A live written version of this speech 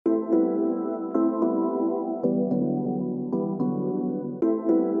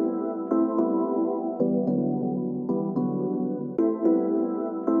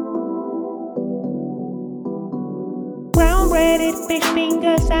breaded fish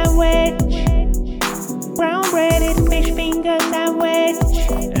finger sandwich. Brown breaded fish finger sandwich.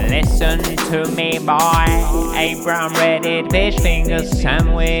 Listen to me, boy. A brown breaded fish finger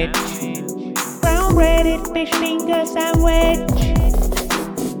sandwich. Brown breaded fish finger sandwich.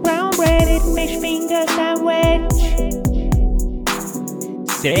 Brown breaded fish finger sandwich.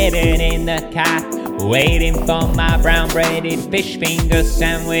 Sitting in the car, waiting for my brown breaded fish finger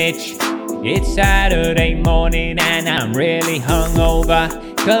sandwich. It's Saturday morning and I'm really hungover,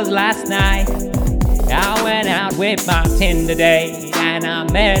 'cause last night I went out with my Tinder date and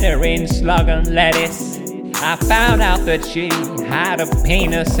I met her in Slug and Lettuce. I found out that she had a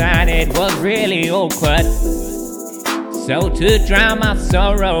penis and it was really awkward. So to drown my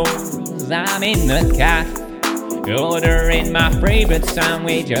sorrows, I'm in the cafe, ordering my favorite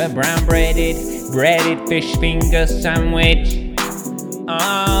sandwich, a brown breaded fish finger sandwich.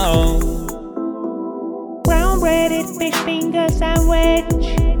 Oh, brown breaded fish finger sandwich.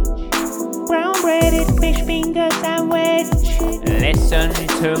 Brown breaded fish finger sandwich. listen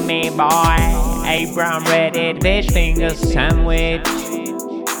to me, boy. A brown breaded fish finger sandwich.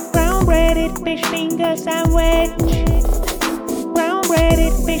 Brown breaded fish finger sandwich. Brown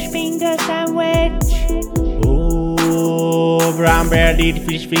breaded fish finger sandwich. Oh, brown breaded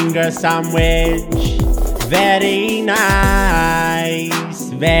fish finger sandwich. Very nice,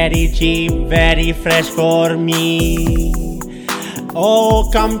 very cheap, very fresh for me. Oh,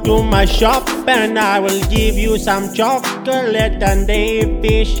 come to my shop and I will give you some chocolate and a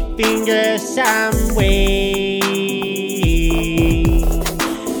fish finger sandwich.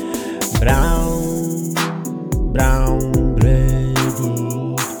 Brown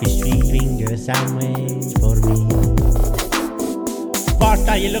breaded fish finger sandwich for me. What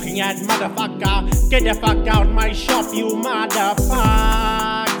are you looking at, motherfucker? Get the fuck out my shop, you motherfucker.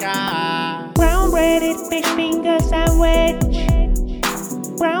 Brown breaded fish finger sandwich.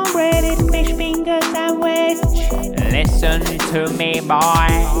 Brown breaded fish finger sandwich. Listen to me, boy.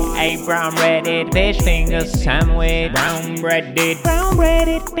 A brown breaded fish finger sandwich. Brown breaded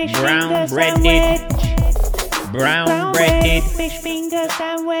fish finger sandwich. Brown breaded fish finger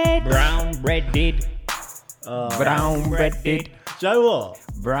sandwich. Brown breaded. Brown breaded. Do you know what?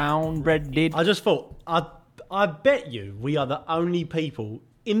 Brown breaded. I just thought, I bet you we are the only people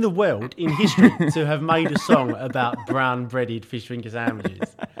in the world, in history, to have made a song about brown breaded fish finger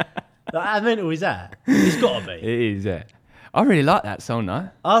sandwiches. Like, how mental is that? It's got to be. It is, yeah. I really like that song, though.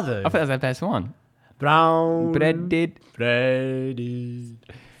 I do. I think that's the best one. Brown breaded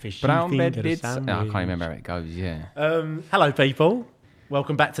fish brown finger breaded. sandwich. Oh, I can't remember how it goes, yeah. Hello, people.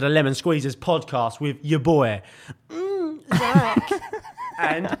 Welcome back to the Lemon Squeezers podcast with your boy, Zach,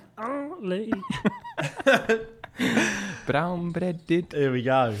 and Lee. Brown breaded. Here we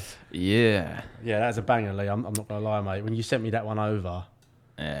go. Yeah. Yeah, that's a banger, Lee. I'm not going to lie, mate. When you sent me that one over.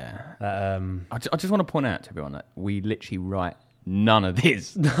 Yeah. I just want to point out to everyone that we literally write none of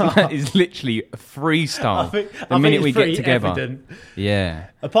this. That is literally a freestyle. The minute we get together. Evident. Yeah.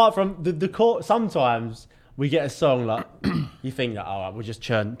 Apart from the core, sometimes we get a song like, you think that, all right, we're just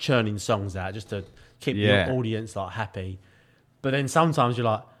churning songs out just to keep the audience like happy. But then sometimes you're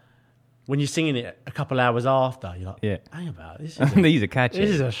like, when you're singing it a couple hours after, you're like, hang about this. These are catchy. This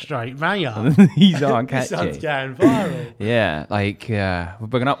is a straight banger. These are catchy. This sounds going viral. Yeah, like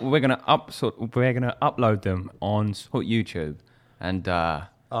we're gonna upload them on YouTube, and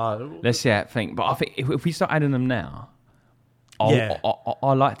let's see how it think. But I think if we start adding them now,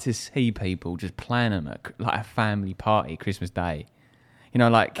 I like to see people just playing them at like a family party, Christmas Day. You know,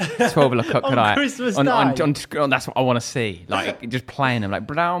 like 12 o'clock on tonight. Christmas on, Day. On, that's what I want to see. Like, just playing them. Like,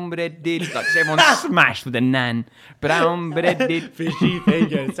 brown breaded. Like, everyone's smashed with a nan. Brown breaded. Fishy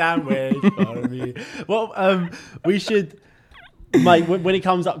finger sandwich for me. Well, we should, mate, when it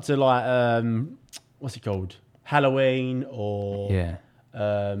comes up to like, what's it called? Halloween or... Yeah. I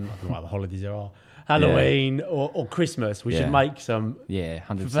don't know what the holidays there are. Halloween or Christmas. We should make some... Yeah,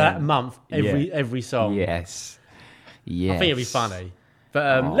 100%. For that month, every song. Yes. I think it'll be funny.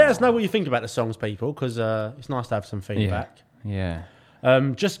 But let us know what you think about the songs, people, because it's nice to have some feedback. Yeah.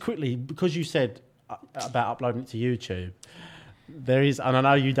 Just quickly, because you said about uploading it to YouTube, there is, and I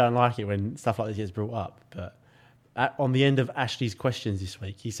know you don't like it when stuff like this gets brought up, but on the end of Ashley's questions this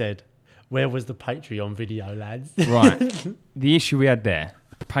week, he said, "Where was the Patreon video, lads?" Right. The issue we had there,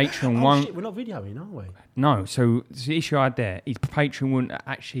 Patreon one. Shit, we're not videoing, are we? No. So the issue I had there is Patreon wouldn't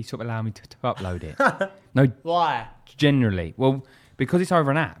actually sort of allow me to upload it. No. Why? Generally, well, because it's over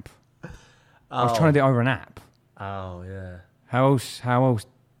an app. I was trying to do it over an app. Oh yeah. How else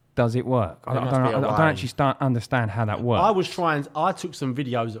does it work? I don't actually understand how that works. I took some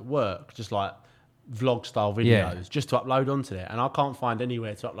videos at work, just like vlog style videos just to upload onto there, and I can't find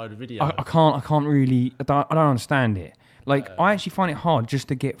anywhere to upload a video. I can't really. I don't understand it. Like, I actually find it hard just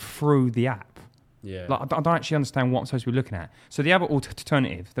to get through the app. Yeah. Like, I don't actually understand what I'm supposed to be looking at. So the other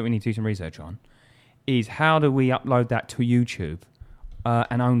alternative that we need to do some research on is how do we upload that to YouTube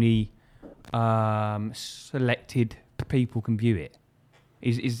and only selected people can view it?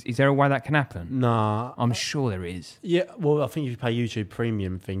 Is there a way that can happen? Nah. I'm sure there is. Yeah, well, I think if you pay YouTube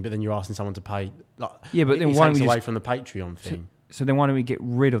Premium thing, but then you're asking someone to pay. Like, Yeah, but then it why don't takes we away just- from the Patreon thing. So then why don't we get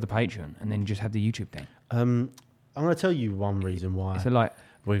rid of the Patreon and then just have the YouTube thing? I'm going to tell you one reason why So like,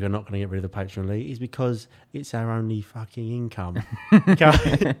 we're not going to get rid of the Patreon, Lee, is because it's our only fucking income.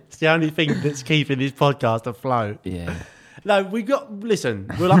 It's the only thing that's keeping this podcast afloat. yeah, No, we'll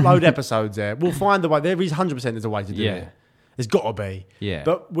upload episodes there. We'll find the way. There is 100% there's a way to do Yeah. it. There's got to be. Yeah.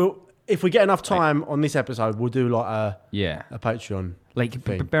 But if we get enough time on this episode, we'll do like a Patreon Like,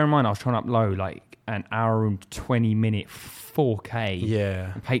 thing. but bear in mind, I was trying to upload like an hour and 20-minute 4K.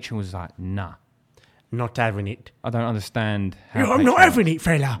 Yeah. And Patreon was like, nah. Not having it. I don't understand how. I'm not Patreon- having it,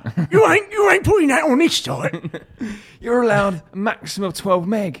 fella. You ain't putting that on this site. You're allowed a maximum of 12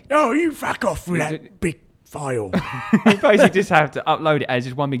 meg. Oh, you fuck off with that big file. You basically just have to upload it as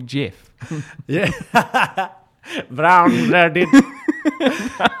just one big GIF. Yeah. Brown blooded.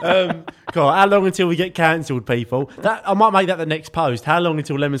 Cool. How long until we get cancelled, people? I might make that the next post. How long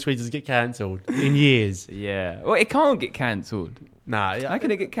until Lemon Squeezers get cancelled? In years. Yeah. Well, it can't get cancelled. Nah. How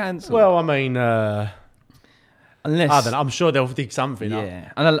can it get cancelled? Well, I mean, unless I don't know. I'm sure they'll dig something up.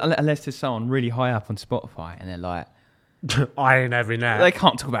 yeah, unless there's someone really high up on Spotify and they're like, I ain't having that. they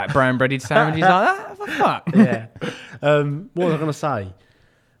can't talk about brown breaded sandwiches like that. What the fuck? Yeah. What was I going to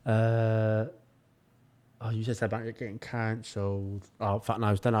say? You said something about it getting cancelled. Oh, fuck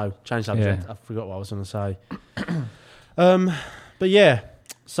no. Don't know. Change subject. Yeah. I forgot what I was going to say. But yeah.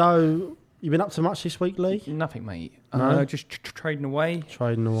 So, you been up to much this week, Lee? Nothing, mate. No? Just trading away.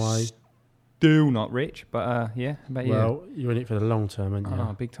 Trading away. Still not rich, but yeah. But yeah. Well, you're in it for the long term, aren't you?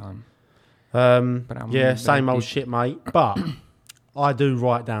 Oh, big time. Yeah, same old big- shit, mate. But I do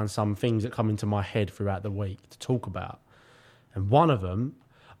write down some things that come into my head throughout the week to talk about. And one of them,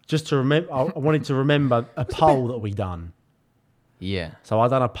 just to remember, I wanted to remember a poll that we done. Yeah. So I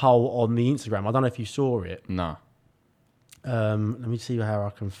done a poll on the Instagram. I don't know if you saw it. No. Let me see how I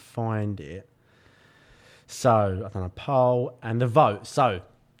can find it. So I've done a poll and the vote. So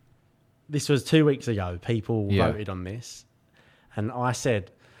this was 2 weeks ago. People voted on this. And I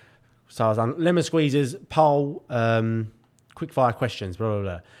said, so I was on Lemon Squeezers poll, quick fire questions, blah, blah,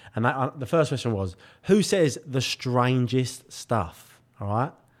 blah. And the first question was, who says the strangest stuff? All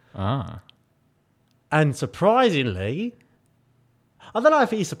right. Ah. And surprisingly, I don't know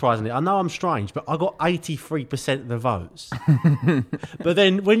if it is surprisingly, I know I'm strange, but I got 83% of the votes. But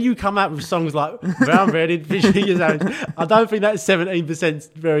then when you come out with songs like Brown Breaded Fish Fingers Sandwich, I don't think that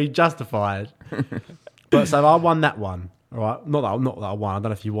 17% very justified. But so I won that one. All right, not that I won. I don't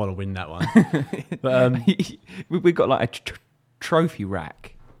know if you want to win that one. But We've got like a trophy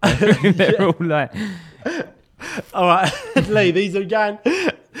rack. They're all like, all right, Lee, these are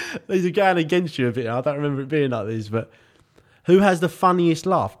going against you a bit. I don't remember it being like this, but who has the funniest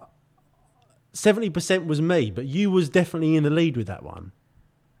laugh? 70% was me, but you was definitely in the lead with that one.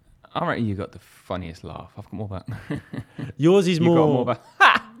 I reckon you got the funniest laugh. I've got more about. Yours is You got more about.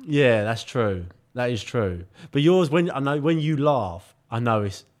 Yeah, that's true. That is true. But yours, when you laugh, I know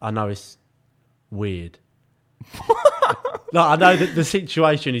it's weird. No, I know that the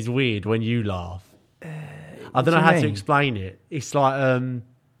situation is weird when you laugh. I don't know do you how to mean? explain it. It's like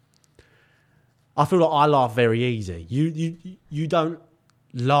I feel like I laugh very easy. You don't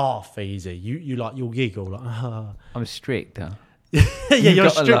laugh easy. You'll giggle like. I'm strict, though.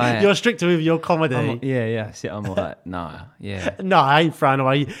 Yeah, you're strict with your comedy. Yeah. I'm like, nah, yeah. No, I ain't throwing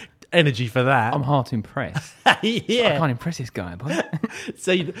away energy for that. I'm hard to impress. Yeah. I can't impress this guy, boy.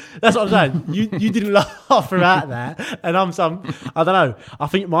 See, that's what I'm saying. You didn't laugh throughout that, and I don't know. I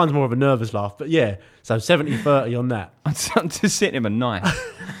think mine's more of a nervous laugh, but yeah. So 70-30 on that. I'm just sitting in a knife.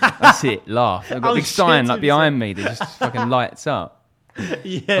 That's it, laugh. I've got a Oh, big sign shit, like behind me that just fucking lights up.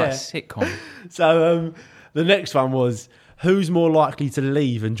 Yeah. Like a sitcom. So the next one was, who's more likely to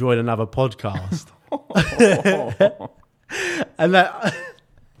leave and join another podcast? And that,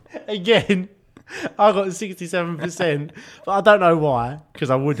 again, I got 67%, but I don't know why, because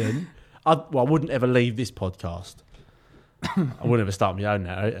I wouldn't. I wouldn't ever leave this podcast. I wouldn't ever start my own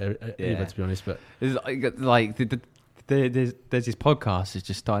now, either, to be honest. But There's like there's this podcast that's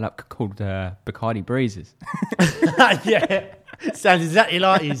just started up called Bacardi Breezes. yeah, sounds exactly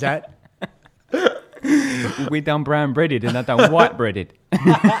like you, Zach. We done brown breaded and I done white breaded.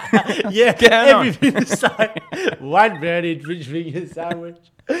 Yeah, Get on. everything the same. One breaded fish finger sandwich.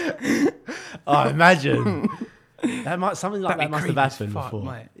 Oh, imagine. Something like that must have happened before.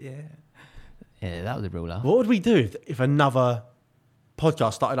 Mate. Yeah. Yeah, that was a real laugh. What would we do if another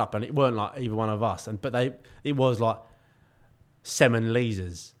podcast started up and it weren't like either one of us, it was like Semen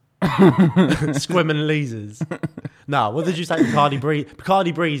Leesers, Squimmin Leesers. No, what did you say?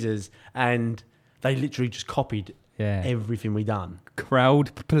 Bacardi Breezers, and they literally just copied everything we done.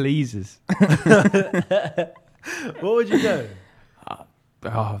 Crowd pleasers. What would you do?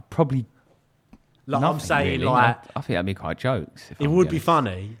 Probably. Like nothing, I'm saying, really. like I think that'd be quite jokes. it would be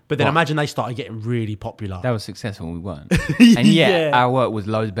funny, but then imagine they started getting really popular. That was successful and we weren't. And yet, Yeah. our work was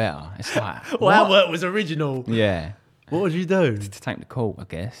loads better. It's like, Well, our work was original. yeah. What would you do? To take the call, I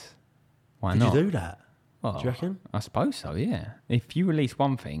guess. Why Did not? you do that? Well, Do you reckon? I suppose so, yeah. If you release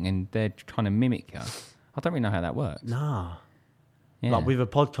one thing and they're trying to mimic you, I don't really know how that works. Nah. Yeah. Like with a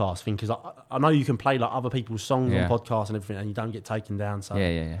podcast thing, because I know you can play like other people's songs Yeah. on podcasts and everything, and you don't get taken down. So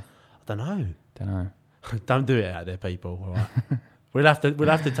yeah. I don't know. Don't know. Don't do it out there, people. All right? we'll have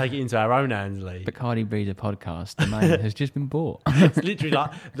to take it into our own hands, Lee. Bacardi Breeder podcast, the name has just been bought. It's literally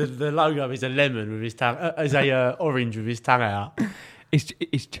like the logo is a lemon with his tongue, is a orange with his tongue out. It's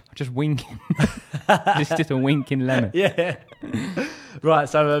just winking. It's just a winking lemon. Yeah. Right.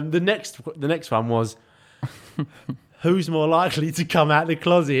 So the next one was, who's more likely to come out of the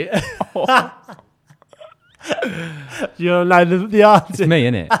closet? You don't know the answer. It's me,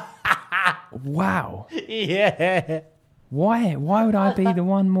 innit? Wow. Yeah. Why would I be the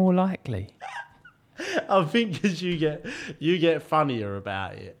one more likely? I think because you get funnier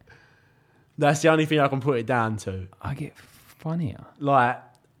about it. That's the only thing I can put it down to. I get funnier. Like,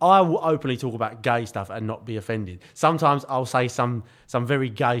 I will openly talk about gay stuff and not be offended. Sometimes I'll say some very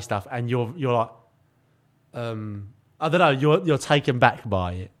gay stuff and you're like, I don't know, you're taken back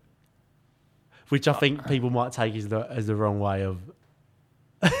by it, which I think people might take as the wrong way of.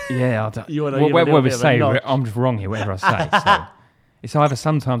 Yeah, I don't. You wanna Well, give a little whatever bit of a say, nod. I'm just wrong here, whatever I say. So. It's either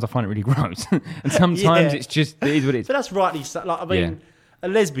sometimes I find it really gross, and sometimes Yeah. it's just it is what it is. But that's rightly so. Like, I mean, a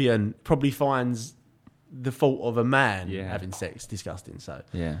lesbian probably finds the fault of a man having sex disgusting. So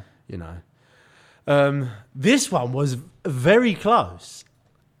Yeah. you know, this one was very close.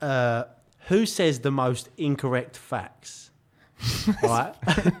 Who says the most incorrect facts? Right.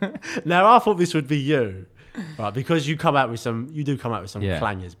 Now I thought this would be you, right? Because you do come out with some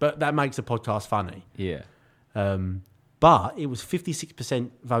clangers, but that makes the podcast funny. Yeah. But it was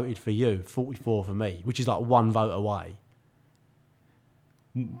 56% voted for you, 44% for me, which is like one vote away.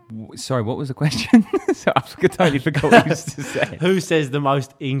 Sorry, what was the question? So I totally forgot what you used to say. Who says the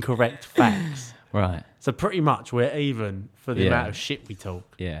most incorrect facts? Right. So pretty much we're even for the amount of shit we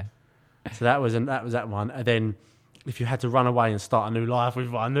talk. Yeah. So that was that one. And then if you had to run away and start a new life with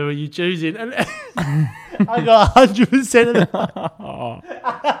one, who are you choosing? And I got 100%.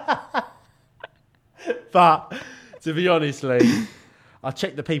 But to be honest, Lee, I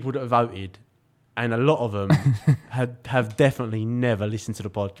checked the people that have voted, and a lot of them have definitely never listened to the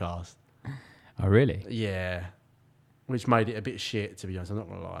podcast. Oh, really? Yeah, which made it a bit shit, to be honest. I'm not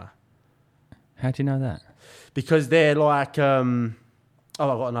gonna lie. How do you know that? Because they're like, I've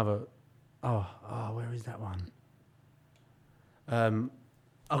got another. Where is that one?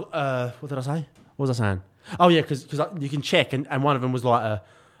 What did I say? What was I saying? Oh yeah, because you can check, and one of them was like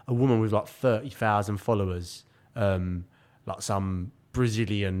a woman with like 30,000 followers, like some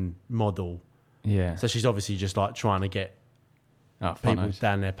Brazilian model. Yeah. So she's obviously just like trying to get Oh, people photos.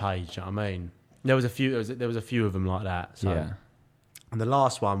 down their page. You know what I mean? There was a few of them like that. So. Yeah. And the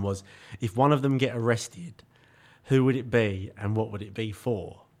last one was, if one of them get arrested, who would it be and what would it be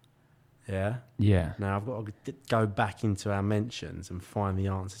for? Yeah? Yeah. Now, I've got to go back into our mentions and find the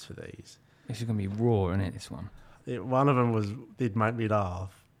answers for these. This is going to be raw, isn't it, this one? One of them did make me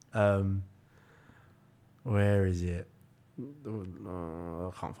laugh. Where is it? I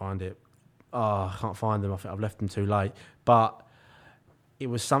can't find it. I can't find them. I think I've left them too late. But it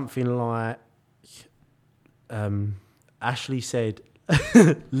was something like, Ashley said,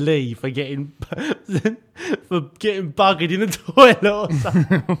 Lee for getting buggered in the toilet or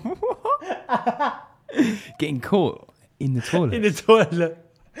something. Getting caught in the toilet. In the toilet.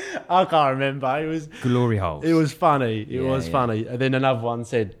 I can't remember. It was Glory holes. It was funny. It was yeah. funny. And then another one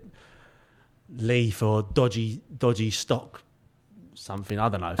said, Lee for dodgy stock something. I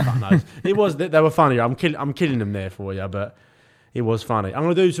don't know. Fuck knows. It was. They were funny. I'm killing them there for you, but it was funny. I'm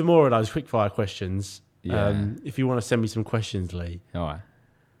going to do some more of those quickfire questions. Yeah. If you want to send me some questions, Lee, All right.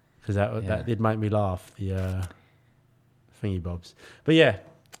 because that did make me laugh. The thingy bobs. But yeah,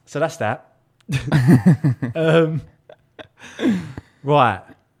 so that's that. Right.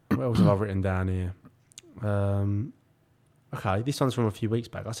 What else have I written down here? Okay, this one's from a few weeks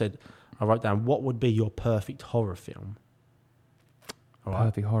back. I wrote down, what would be your perfect horror film? All right.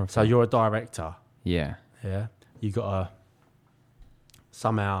 Perfect horror. So film. you're a director. Yeah. Yeah. You got to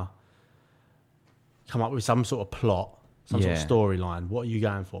somehow come up with some sort of plot, some sort of storyline. What are you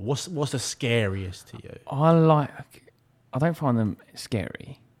going for? What's the scariest to you? I don't find them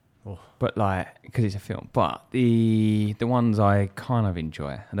scary, but like because it's a film. But the ones I kind of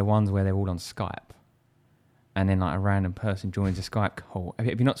enjoy are the ones where they're all on Skype, and then like a random person joins a Skype call.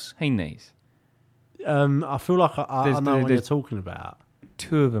 Have you not seen these? I feel like I know what you're talking about.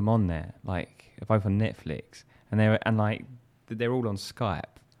 2 of them on there, like both on Netflix, and they're all on Skype.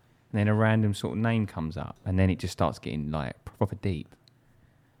 And then a random sort of name comes up, and then it just starts getting like proper deep.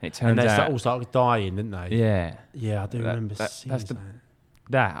 And it turns and out all start dying, didn't they? Yeah. Yeah, I do remember seeing that.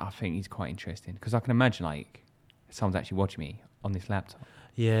 That I think is quite interesting because I can imagine like someone's actually watching me on this laptop.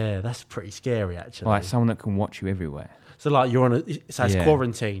 Yeah, that's pretty scary actually. Like someone that can watch you everywhere. So like you're on it's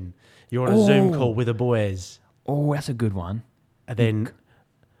quarantine. You're on a Zoom call with the boys. Oh, that's a good one. And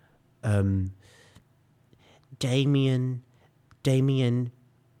then Damien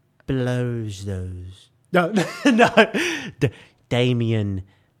blows those. No, Damien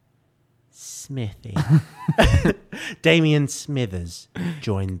Smithy. Damien Smithers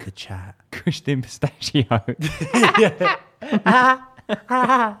joined the chat. Christian Pistachio. Why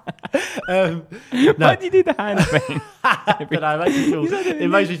do you do the hand thing? But it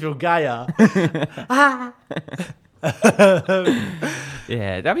makes me feel gayer.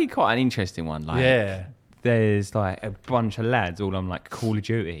 Yeah, that'd be quite an interesting one. Like, there's like a bunch of lads all on like Call of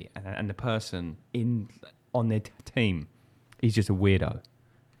Duty, and the person on their team, he's just a weirdo,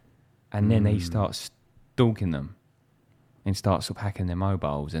 and then they start stalking them, and starts sort of hacking their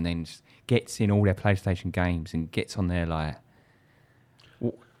mobiles, and then just gets in all their PlayStation games and gets on their like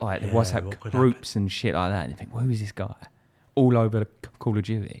WhatsApp groups and shit like that. And you think, well, who is this guy? All over Call of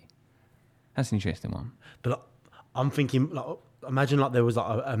Duty. That's an interesting one. But like, I'm thinking, like, imagine like there was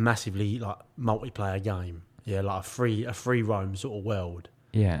like a massively like multiplayer game. Yeah, like a free roam sort of world.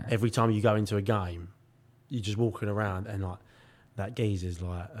 Yeah. Every time you go into a game, you're just walking around and like that geezer's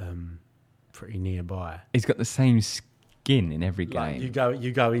like pretty nearby. He's got the same skin in every game. Like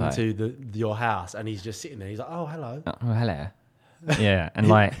you go into your house and he's just sitting there. He's like, oh, hello. Oh, hello. Yeah,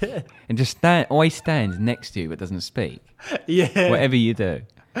 and and just always stands next to you but doesn't speak. Yeah. Whatever you do,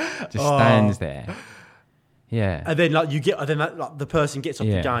 just stands there. Yeah. And then like the person gets off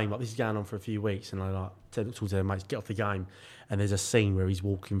the game. Like this is going on for a few weeks, and I like talk to their mates, get off the game, and there's a scene where he's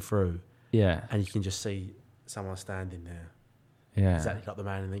walking through. Yeah. And you can just see someone standing there. Yeah. Exactly like the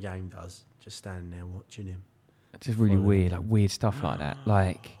man in the game does, just standing there watching him. It's just really weird, like weird stuff like that.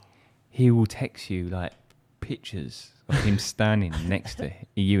 Like he will text you like pictures of him standing next to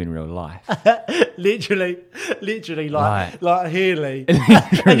you in real life. literally like Healy.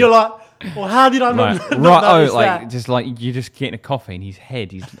 And you're like, well, how did I not notice that? Just like you're just getting a coffee and his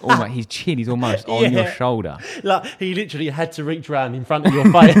chin is almost on your shoulder. Like he literally had to reach round in front of your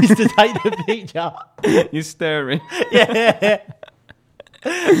face to take the picture. You're stirring. Yeah.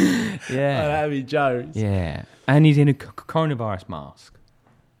 Yeah. Oh, that'd be jokes. Yeah. And he's in a coronavirus mask.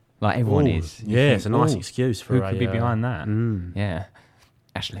 Like everyone is. Yeah, it's a nice excuse for who could be behind that. Yeah.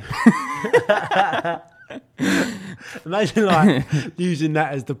 Ashley. Imagine like using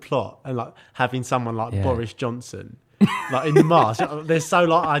that as the plot and like having someone like Boris Johnson like in the mask. They're so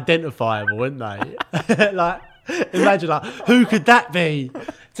like identifiable, aren't they? Like imagine like who could that be?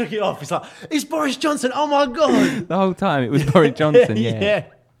 Took it off. It's like it's Boris Johnson. Oh my god! The whole time it was Boris Johnson. Yeah.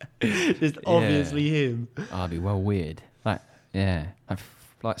 Just obviously him. Oh, it'd be well weird. Like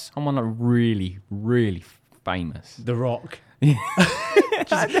like someone like really, really famous. The Rock.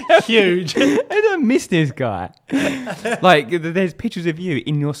 Just huge. I don't miss this guy. Like there's pictures of you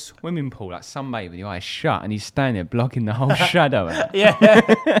in your swimming pool, like sunbathing with your eyes shut, and he's standing there blocking the whole shadow out.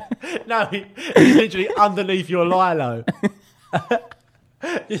 Yeah. No, he's literally underneath your lilo.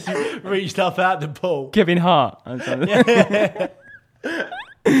 Just reached up out the pool. Kevin Hart.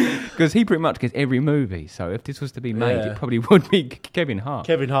 Because he pretty much gets every movie, so if this was to be made, it probably would be Kevin Hart.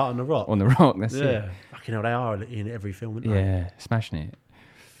 Kevin Hart on The Rock. On The Rock, that's it. Yeah. Fucking hell, they are in every film, aren't they? Yeah, smashing it.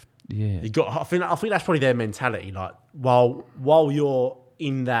 Yeah. I think that's probably their mentality. Like while you're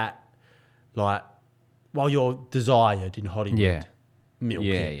in that, like while you're desired in Hollywood, milk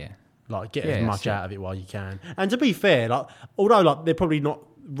it. Like get as much out of it while you can. And to be fair, like although like they're probably not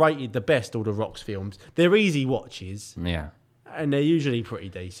rated the best, all the Rock's films, they're easy watches. Yeah. And they're usually pretty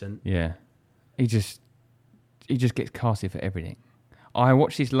decent. Yeah. He just gets casted for everything. I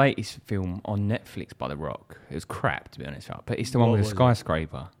watched his latest film on Netflix by The Rock. It was crap, to be honest, but it's the one What with the was it?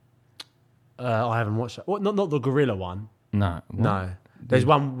 skyscraper. I haven't watched that. What? Not the gorilla one. No. What? No. There's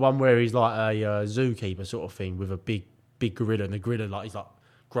one where he's like a zookeeper sort of thing with a big gorilla, and the gorilla like he's like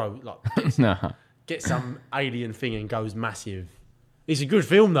No. gets some alien thing and goes massive. It's a good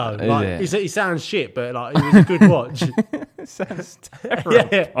film though. Like it sounds shit, but like it was a good watch. It sounds terrible.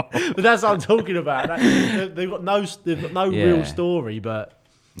 Yeah, but that's what I'm talking about. They've got no real story, but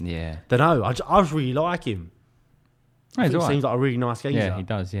Yeah. don't know. I just really like him. Oh, I he's think he alright. seems like a really nice geezer. Yeah, he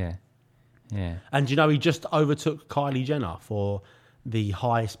does, yeah. Yeah. And you know, he just overtook Kylie Jenner for the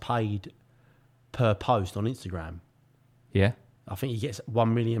highest paid per post on Instagram. Yeah? I think he gets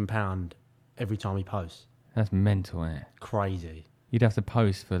 £1 million every time he posts. That's mental, isn't it? Crazy. You'd have to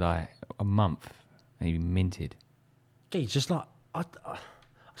post for like a month and you'd be minted. Yeah, it's just like I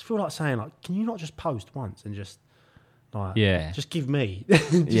just feel like saying like, can you not just post once and just like just give me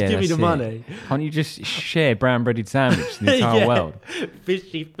give me that's the it. money. Can't you just share brown breaded sandwich in the entire world?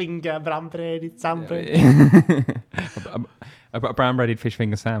 Fishy finger, brown bread, sandwich. I've got a brown breaded fish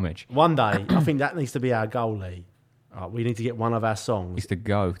finger sandwich. One day, I think that needs to be our goal, Lee. Right, we need to get one of our songs. Is to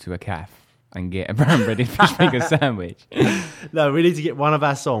go to a cafe and get a brown breaded fish finger sandwich. No, we need to get one of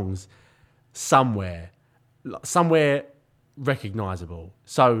our songs somewhere recognisable.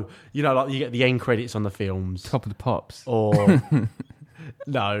 So, you know, like you get the end credits on the films. Top of the pops. Or,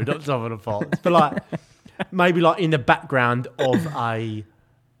 no, not Top of the Pops. But like, maybe like in the background of a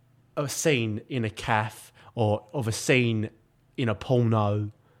scene in a cafe or of a scene in a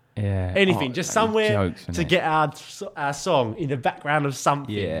porno. Yeah. Anything, Oh, just that'd be somewhere jokes, wouldn't to it? get our song in the background of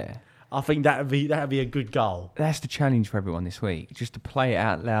something. Yeah. I think that'd be a good goal. That's the challenge for everyone this week. Just to play it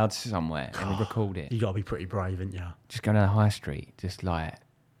out loud somewhere and record it. You got to be pretty brave, haven't you? Just go down the high street, just like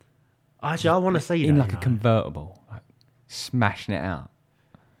Actually, I want to see in that. like a convertible, like, smashing it out,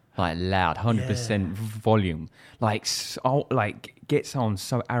 like loud, 100% volume. Like, get someone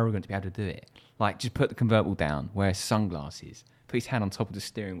so arrogant to be able to do it. Like, just put the convertible down, wear sunglasses, put his hand on top of the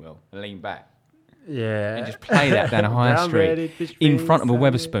steering wheel, and lean back, Yeah. and just play that down a high Brown street breaded fish in fingers, front of a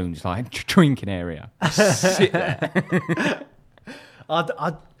sandwich. Weatherspoons, like drinking area. Sit there.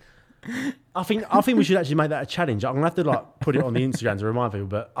 I think we should actually make that a challenge. I'm gonna have to like put it on the Instagram to remind people,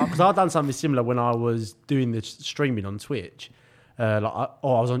 but because I've done something similar when I was doing the streaming on Twitch. I think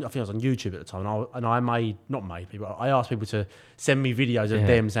I was on YouTube at the time, and I asked people to send me videos of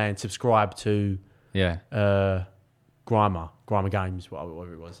them saying subscribe to Yeah. Grimer Games,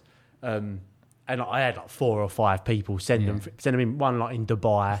 whatever it was. And I had like 4 or 5 people send them in, one like in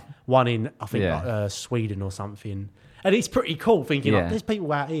Dubai, one in I think like, Sweden or something. And it's pretty cool thinking like there's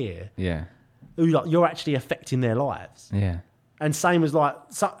people out here Yeah. who like you're actually affecting their lives. Yeah. And same as like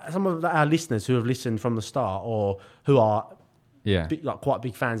some of our listeners who have listened from the start or who are Yeah. like quite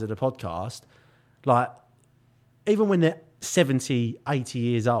big fans of the podcast, like even when they're 70, 80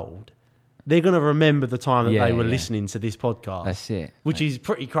 years old, they're going to remember the time that they were listening to this podcast. That's it. Which is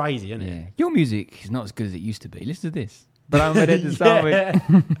pretty crazy, isn't Yeah. it? Your music is not as good as it used to be. Listen to this. But I'm ready to start with.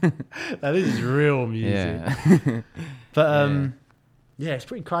 Now, this is real music. Yeah. But yeah, it's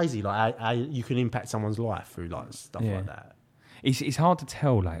pretty crazy. Like how you can impact someone's life through like stuff like that. It's hard to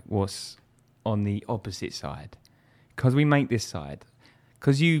tell like what's on the opposite side because we make this side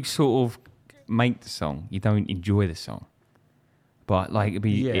because you sort of make the song, you don't enjoy the song, but like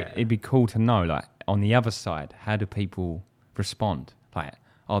it'd be cool to know like on the other side, how do people respond? Like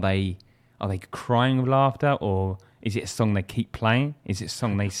are they crying with laughter, or is it a song they keep playing? Is it a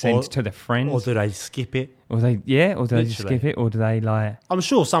song they send to their friends, Or do they skip it? or do they just skip it, or do they like? I'm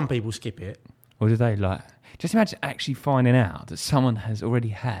sure some people skip it. Or do they like? Just imagine actually finding out that someone has already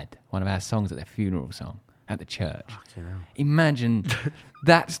had one of our songs at their funeral song at the church. Imagine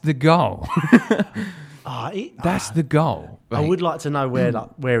that's the goal. That's the goal. I would like to know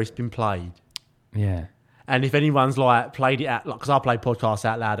where it's been played. Yeah. And if anyone's like played it at, like, because I play podcasts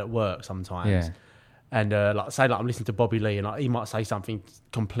out loud at work sometimes. Yeah. And like say like I'm listening to Bobby Lee and like, he might say something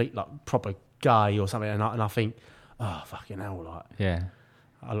complete like proper gay or something, and I think, oh fucking hell, like Yeah.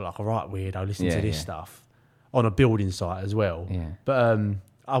 I look like a right weirdo listening Yeah, to this yeah. stuff on a building site as well. Yeah. But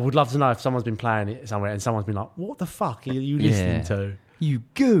I would love to know if someone's been playing it somewhere and someone's been like, what the fuck are you listening Yeah. to? You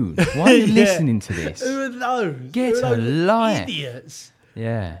goon. Why are you Yeah. listening to this? Who are those? Get Who are a those life. idiots.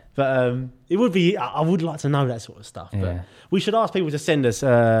 Yeah. But it would be. I would like to know that sort of stuff. Yeah. But we should ask people to send us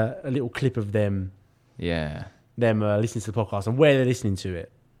a little clip of them Yeah. listening to the podcast and where they're listening to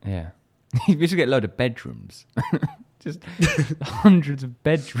it. Yeah. We should get a load of bedrooms. Just hundreds of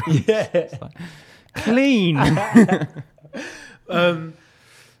bedrooms. Yeah. It's like, clean.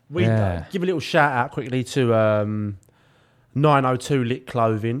 We Yeah. give a little shout out quickly to 902 Lit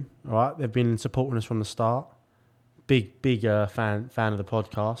Clothing. All right, they've been supporting us from the start. Big fan of the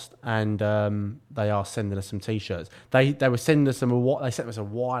podcast, and they are sending us some t-shirts. They were sending us they sent us a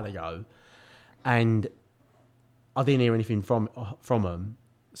while ago, and I didn't hear anything from them,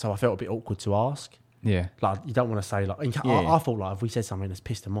 so I felt a bit awkward to ask. Yeah. Like, you don't want to say, like, I thought, like, if we said something that's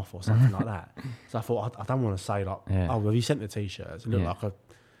pissed them off or something like that. So I thought, I don't want to say, like, oh, have you sent the t-shirts? You look like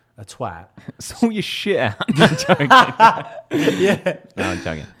a twat. Sort your shit out. I'm joking. Yeah. No, I'm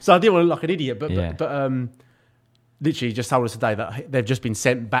joking. So I didn't want to look like an idiot, but literally just told us today that they've just been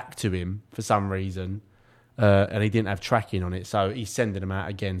sent back to him for some reason, and he didn't have tracking on it, so he's sending them out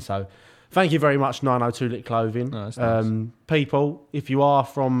again. So thank you very much, 902 Lit Clothing. Oh, that's nice. People, if you are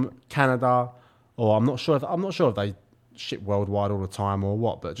from Canada, or I'm not sure if they ship worldwide all the time or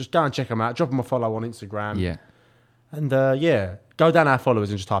what, but just go and check them out. Drop them a follow on Instagram. Yeah. And go down our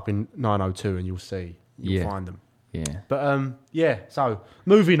followers and just type in 902 and you'll see. You'll find them. Yeah. But so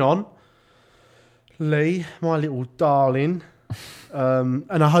moving on. Lee, my little darling. And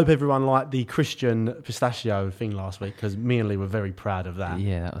I hope everyone liked the Christian pistachio thing last week, because me and Lee were very proud of that.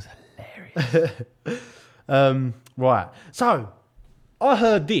 Yeah, that was hilarious. Right. So I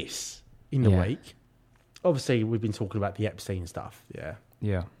heard this in the Yeah. week. Obviously, we've been talking about the Epstein stuff. Yeah.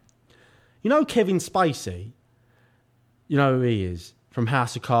 Yeah. You know Kevin Spacey? You know who he is? From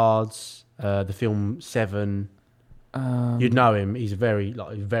House of Cards, the film Seven. You'd know him. He's very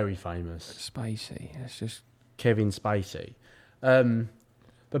famous. Spacey. It's just... Kevin Spacey.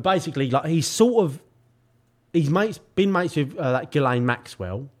 But basically, like, he's been mates with that Ghislaine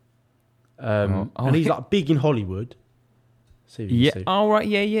Maxwell. And he's like big in Hollywood. Yeah. Oh, right.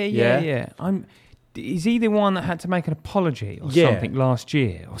 Yeah. Is he the one that had to make an apology or something last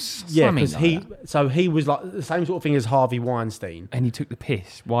year or something? Yeah, because that? he was like the same sort of thing as Harvey Weinstein. And he took the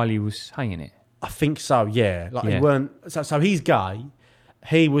piss while he was saying it. I think so. Yeah, like he weren't. So he's gay.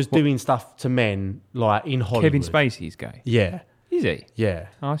 He was doing stuff to men like in Hollywood. Kevin Spacey's gay. Yeah. Is he? Yeah.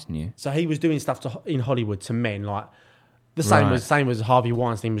 Oh, that's new. So he was doing stuff in Hollywood to men like the same as Harvey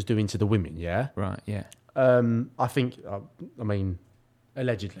Weinstein was doing to the women. Yeah. Right. Yeah. I think. I mean,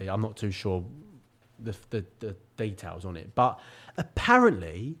 allegedly, I'm not too sure the details on it, but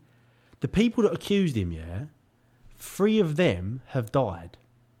apparently, the people that accused him, 3 of them have died.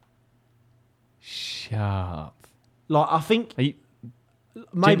 Shut up. Like, I think Are you,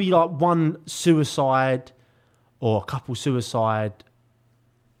 maybe like one suicide or a couple suicide,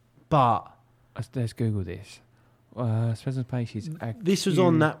 but let's Google this. Spencer Spacey's this was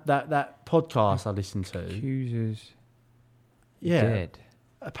on that podcast I listened to. Accusers Yeah, dead.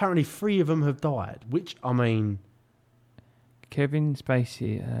 apparently 3 of them have died. Which, I mean, Kevin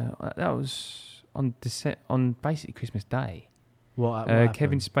Spacey. That was on basically Christmas Day. what Kevin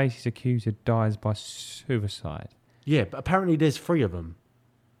happened? Spacey's accuser dies by suicide. Yeah, but apparently there's 3 of them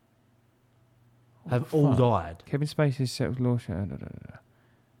have all died. Kevin Spacey's set with law.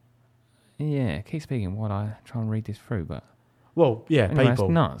 Yeah, keep speaking while I try and read this through. But Well, yeah, anyway, people.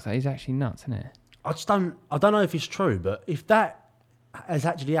 that's nuts. That is actually nuts, isn't it? I don't know if it's true, but if that has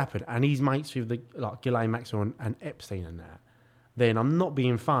actually happened and he's mates with Ghislaine Maxwell and Epstein and that, then I'm not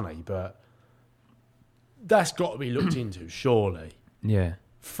being funny, but that's got to be looked into, surely. Yeah.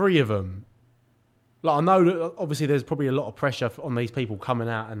 3 of them. Like, I know that obviously there's probably a lot of pressure on these people coming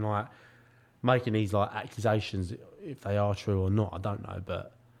out and like making these like accusations, if they are true or not, I don't know,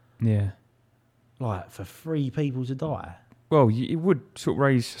 but Yeah. like for 3 people to die. Well, it would sort of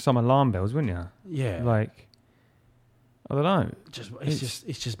raise some alarm bells, wouldn't you? Yeah. Like, I don't know. It's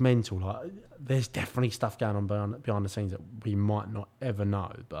just mental. Like, there's definitely stuff going on behind the scenes that we might not ever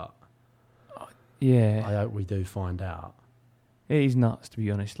know, but Yeah. I hope we do find out. It is nuts, to be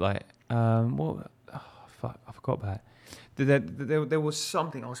honest. Like, what? Oh, fuck, I forgot about it. There was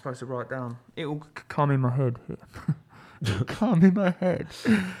something I was supposed to write down. It will come in my head. Come in my head.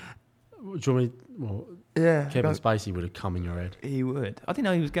 Do you want me? Well, Yeah. Kevin Spacey would have come in your head. He would. I didn't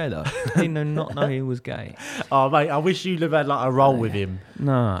know he was gay, though. I didn't know he was gay. Oh, mate, I wish you'd have had like a role with him.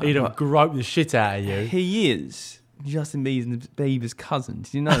 No. He'd have groped the shit out of you. He is Justin Bieber's cousin.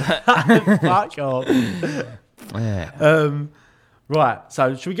 Did you know that? Fuck off. Yeah. Right,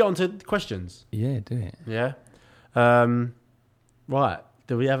 so should we get on to questions? Yeah, do it. Yeah. Right,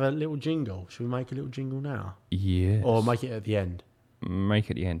 do we have a little jingle? Should we make a little jingle now? Yeah. Or make it at the end? Make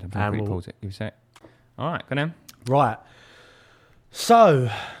it at the end. I'm trying to quickly pause it. Give a sec. All right, go on. Right. So,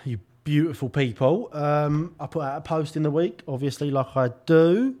 you beautiful people, I put out a post in the week, obviously, like I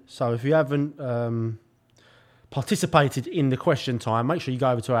do. So if you haven't participated in the question time, make sure you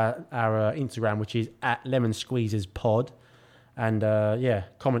go over to our Instagram, which is @LemonSqueezesPod, and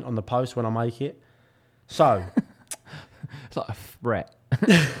comment on the post when I make it. So, It's like a threat.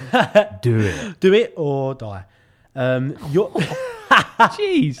 Do it. Do it or die. Your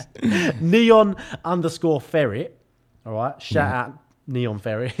Jeez. Neon_ferret. All right. Shout out Neon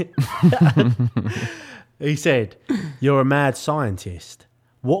Ferret. He said, "You're a mad scientist.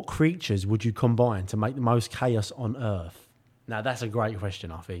 What creatures would you combine to make the most chaos on Earth?" Now that's a great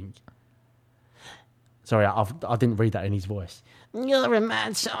question. I think. Sorry, I didn't read that in his voice. You're a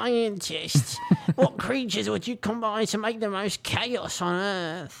mad scientist. What creatures would you combine to make the most chaos on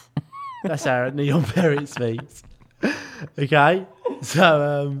Earth? That's how Neon Ferret speaks. Okay,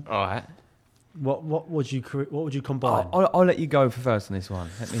 so All right. what would you combine? I'll let you go for first on this one.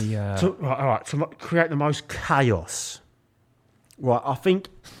 Let me. All right. To create the most chaos. Right. I think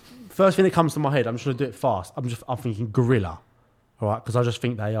first thing that comes to my head. I'm just going to do it fast. I'm thinking gorilla. All right, because I just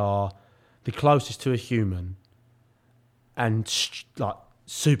think they are the closest to a human, and like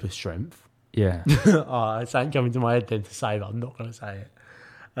super strength. Yeah. It's ain't coming to my head then to say, but I'm not going to say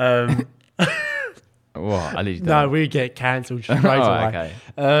it. What? At least No, we get cancelled straight away.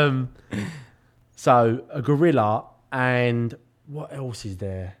 Okay. So a gorilla, and what else is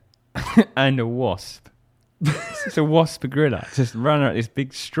there? And a wasp. It's a wasp gorilla. Just running at this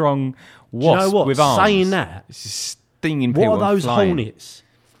big, strong wasp Do you know what? with arms. Saying that, It's just stinging people. what are those flying. hornets?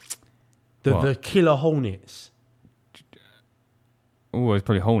 The What? killer hornets. Oh, it's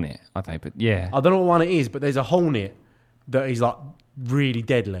probably hornet, I think. But yeah. I don't know what one it is, but there's a hornet that is like really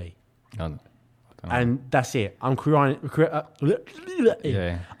deadly, I don't know. and that's it. I'm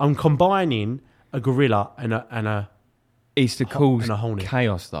Yeah. I'm combining a gorilla and a It's to cause and a hornet.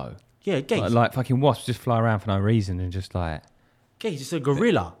 chaos, though. yeah, geese. Like fucking wasps just fly around for no reason and just like. Geese. It's a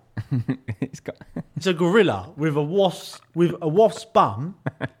gorilla. It's got. It's a gorilla with a wasp's bum,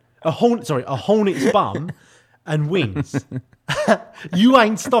 a hornet's bum, and wings. You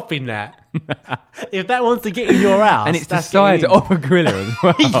ain't stopping that. If that wants to get in your house, And it's the that's size getting in. of a gorilla as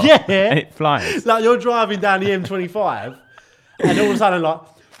well. Yeah. And it flies. Like you're driving down the M25, and all of a sudden, like,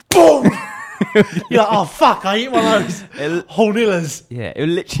 boom! You're like, oh fuck! I hit one of those hornillas. Yeah, it would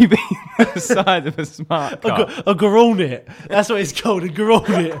literally be the size of a smart car. A gorilla. That's what it's called, a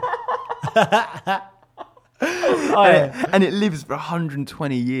gorilla. And it lives for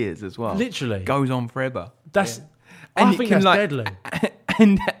 120 years as well. Literally. Goes on forever. That's. And I it think can, that's like- deadly.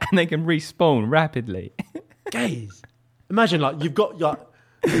 And they can respawn rapidly. Gaze. Imagine like you've got like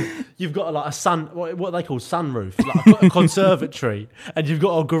a sun. What are they called? Sunroof, like a conservatory, and you've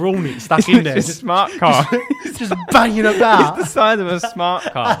got a gorilla stuck in there, It's a smart car. just banging about. The size of a smart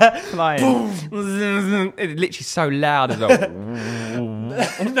car flying. It's literally so loud as well.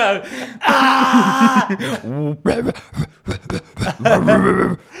 No.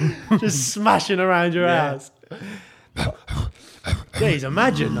 Just smashing around your house. Jeez,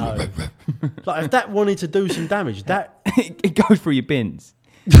 imagine though. Like if that wanted to do some damage, that It goes through your bins.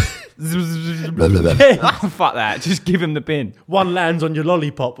 Oh, fuck that. Just give him the bin. one lands on your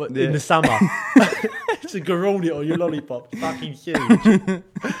lollipop in the summer. It's a gorilla on your lollipop. Fucking huge.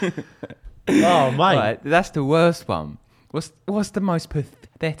 Oh, mate. Right, that's the worst one. What's the most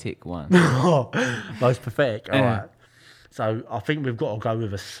pathetic one? Most pathetic. All Yeah. right. So I think we've got to go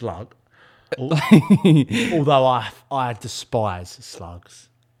with a slug. Although I despise slugs.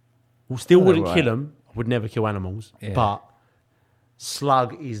 Well, still wouldn't right. kill them. I would never kill animals. Yeah. But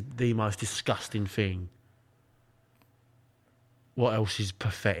slug is the most disgusting thing. What else is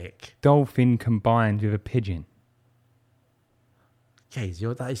pathetic? Dolphin combined with a pigeon. Jeez,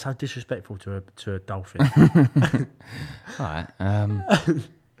 that is so disrespectful to a dolphin. All right.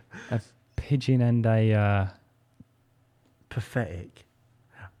 A pigeon and a Pathetic.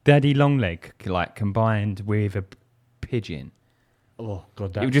 daddy longleg, like combined with a pigeon. Oh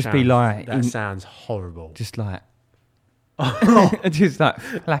god, that It would just be like that sounds horrible. just like just like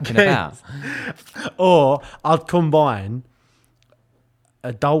flapping about. Or I'd combine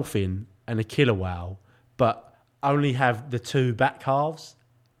a dolphin and a killer whale, but only have the two back halves.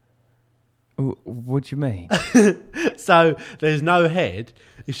 What do you mean? So there's no head.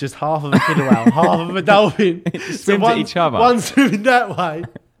 It's just half of a killer whale, half of a dolphin. swims at each other. One's swimming that way,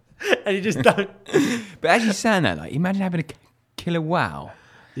 and you just don't. But as you saying that, like imagine having a killer whale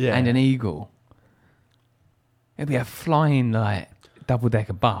Yeah. and an eagle. It'd be a flying like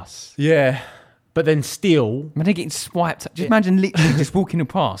double-decker bus. Yeah, but then still, Imagine getting swiped. Just imagine literally just walking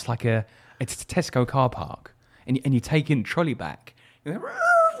past like a Tesco car park, and you're taking the trolley back, and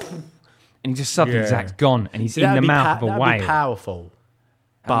he just suddenly Yeah. Zach's gone, and he's in that'd the be mouth of a that'd be whale. powerful.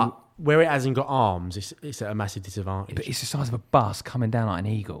 But where it hasn't got arms, it's at a massive disadvantage. But it's the size of a bus coming down like an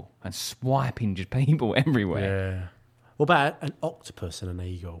eagle and swiping just people everywhere. Yeah. What about an octopus and an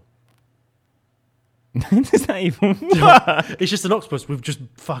eagle? Does that even work? It's just an octopus with just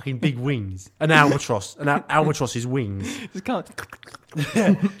fucking big wings. An albatross. Albatross's wings. Just can't.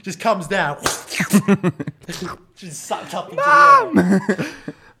 Just comes down. Just sucked up into the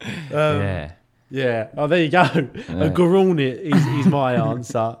air. Yeah. Yeah. Oh, there you go. A Gorulnit is my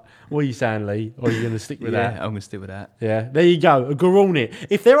answer. What are you saying, Lee? Or are you going to stick with that? I'm going to stick with that. Yeah. There you go. A Gorulnit.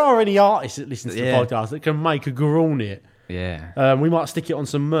 If there are any artists that listen to the podcast that can make a Gorulnit, yeah. we might stick it on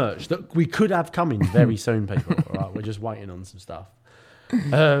some merch that we could have coming very soon, people. All right, we're just waiting on some stuff.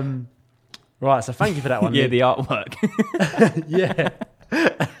 Right, so thank you for that one. Yeah, Nick. the artwork. Yeah.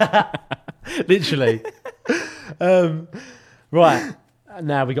 Literally. Right,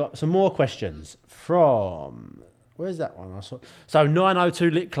 now we got some more questions from... Where's that one? I saw. So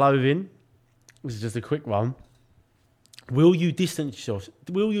 902 Lit Clothing. This is just a quick one. Will you distance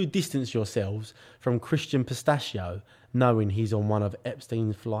yourselves from Christian Pistachio, knowing he's on one of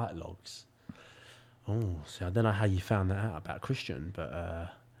Epstein's flight logs? Oh, see, I don't know how you found that out about Christian, but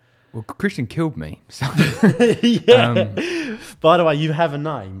Well, Christian killed me. So. yeah. By the way, you have a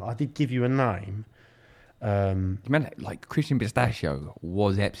name. I did give you a name. Man, like Christian Pistachio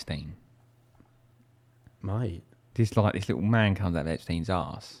was Epstein. Mate. This little man comes out of Epstein's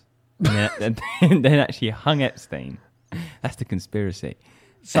ass, and then actually hung Epstein. That's the conspiracy.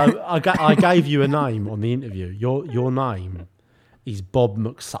 So I gave you a name on the interview. Your name is Bob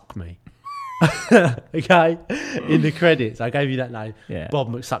McSuckme. Okay, in the credits, I gave you that name, Bob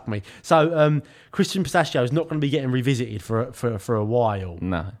McSuckme. So Christian Pistachio is not going to be getting revisited for a while.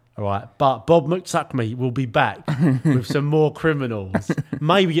 No. All right, but Bob McSuckme will be back with some more criminals,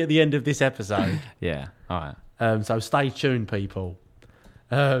 maybe at the end of this episode. Yeah. All right. So stay tuned, people.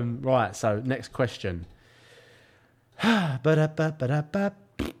 Right. So next question. Here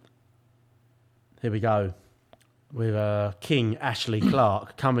we go with King Ashley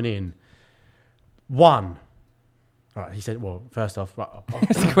Clark coming in. 1. All right, he said, well, first off... Right,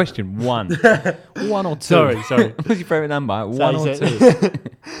 That's the question. 1. 1 or 2? Sorry. What's your favourite number? 1 or 2?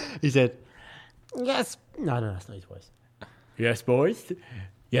 He said, yes... No, that's not his voice. Yes, boys.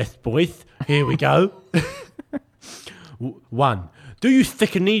 Yes, boys. Here we go. 1. Do you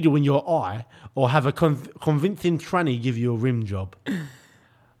stick a needle in your eye or have a convincing tranny give you a rim job?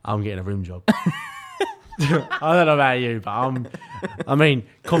 I'm getting a rim job. I don't know about you, but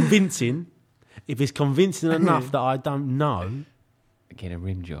convincing... If it's convincing enough that I don't know... Get a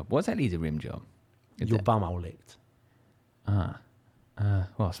rim job. What exactly is a rim job? Your bumhole licked. Well,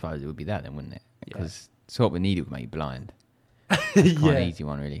 I suppose it would be that then, wouldn't it? Because sort of a needle would make you blind. Quite an easy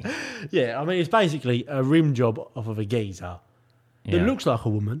one, really. Yeah, I mean, it's basically a rim job off of a geezer. Yeah. It looks like a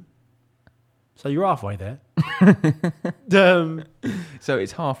woman. So you're halfway there. So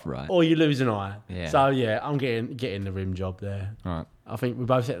it's half right. Or you lose an eye. Yeah. So, yeah, I'm getting the rim job there. All right. I think we're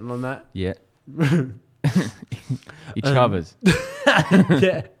both sitting on that. Yeah. Each other's.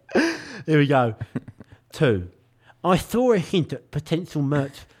 Yeah. Here we go. 2. I saw a hint at potential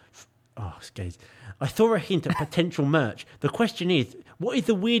merch. I saw a hint at potential merch. The question is, what is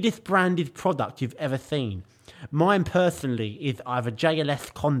the weirdest branded product you've ever seen? Mine personally is either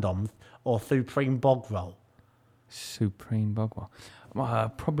JLS condoms or Supreme bog roll. Supreme bog roll.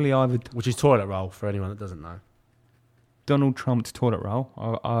 Probably either Which is toilet roll for anyone that doesn't know. Donald Trump's toilet roll.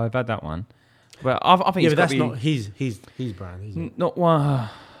 I've had that one. But I think Yeah, it's but that's be not his brand, is it? not one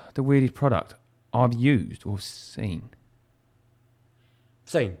the weirdest product I've used or seen.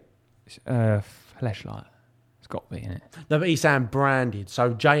 Seen? Fleshlight. It's got to be in it. No, but he's saying branded.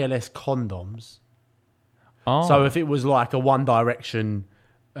 So JLS condoms. Oh. So if it was like a One Direction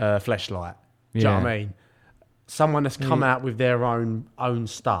fleshlight, do you know what I mean? Someone that's come out with their own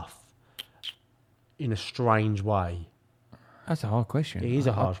stuff in a strange way. That's a hard question. It is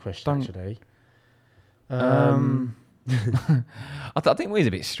a hard question, actually. I think we're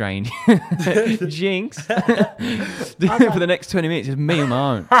a bit strange. Jinx. For the next 20 minutes, it's me on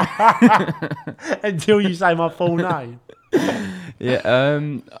my own. Until you say my full name. Yeah.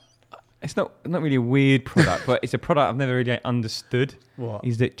 It's not really a weird product, but it's a product I've never really understood. What?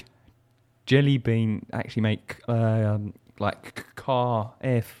 Is that Jelly Bean actually make like car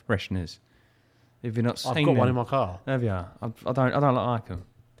air fresheners? Have you not seen them? I've got one in my car. Have you? I don't like them.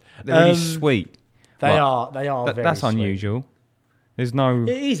 They're really sweet. They are very That's sweet. unusual. There's no.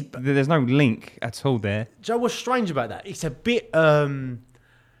 It is. There's no link at all there. Do you know what's strange about that? It's a bit, you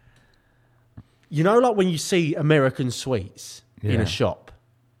know, like when you see American sweets in a shop.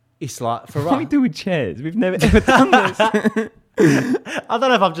 It's like for What do we us. do with chairs? We've never ever done this. I don't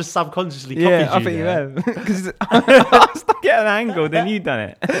know if I've just subconsciously copied Yeah, I you think you there. have. Because I stuck it at an angle, then you've done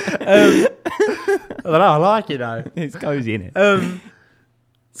it. I don't know. I like it though. It's cozy, innit?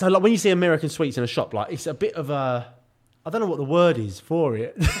 So like when you see American sweets in a shop, like it's a bit of a, I don't know what the word is for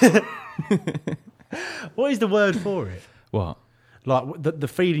it. What is the word for it? What? Like the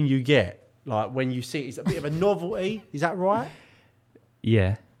feeling you get, like when you see it, it's a bit of a novelty. Is that right?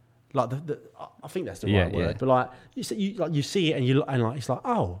 Yeah. Like I think that's the right word. But like you see it and like it's like,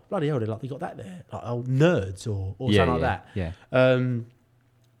 oh bloody hell, they got that there, like nerds or something like that. Yeah.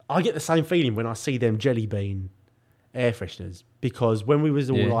 I get the same feeling when I see them Jelly Bean air fresheners, because when we was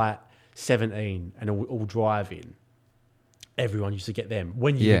all like 17 and all driving, everyone used to get them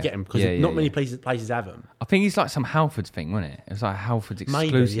when you could get them, because not many places have them. I think it's like some Halfords thing, wasn't it? It was like Halfords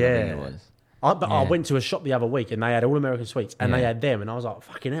exclusive. Maybe, I think it was. I went to a shop the other week and they had all American sweets and they had them, and I was like,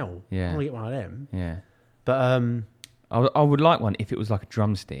 fucking hell, I want to get one of them. Yeah. But I would like one if it was like a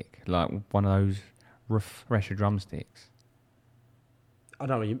drumstick, like one of those refresher drumsticks. I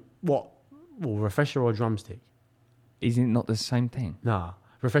don't know what refresher or drumstick. Isn't it not the same thing? Nah,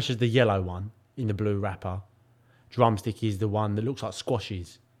 refresher's the yellow one in the blue wrapper. Drumstick is the one that looks like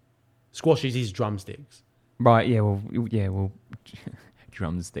squashes. Squashes is drumsticks. Right, well,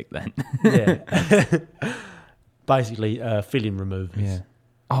 drumstick then. Yeah. Basically, filling removers. Yeah.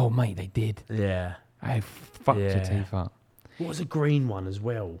 Oh, mate, they did. Yeah. Hey, fucked your teeth up. What was a green one as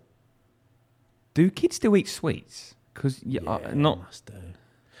well? Do kids still eat sweets? Because not. Must do.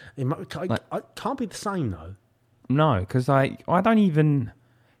 It can't be the same though. No, because I don't even.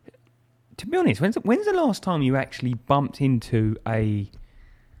 To be honest, when's the last time you actually bumped into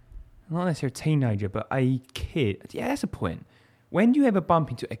not necessarily a teenager, but a kid? Yeah, that's a point. When do you ever bump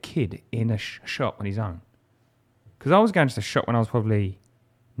into a kid in a shop on his own? Because I was going to the shop when I was probably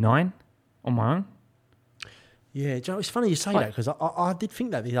 9 on my own. Yeah, Joe, it's funny you say that, because I did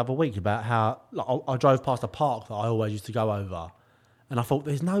think that the other week about how I drove past a park that I always used to go over, and I thought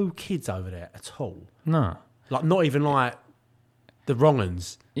there's no kids over there at all. No. Like, not even like the wrong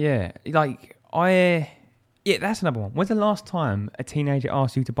uns. Yeah, like that's another one. When's the last time a teenager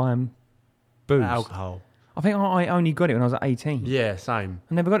asked you to buy him booze? Alcohol. I think I only got it when I was 18. Yeah, same.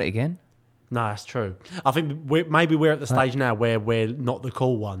 I never got it again. No, that's true. I think maybe we're at the stage now where we're not the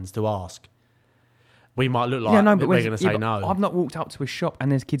cool ones to ask. We might look like we're going to say no. I've not walked up to a shop and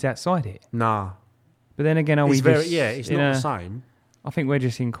there's kids outside it. Nah. But then again, it's not the same. I think we're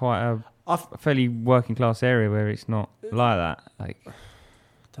just in quite a fairly working class area where it's not like that. Like, I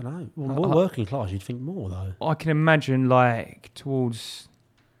don't know. Well, more working class, you'd think more though. I can imagine like towards,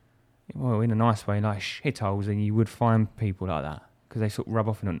 well, in a nice way, like shitholes, and you would find people like that because they sort of rub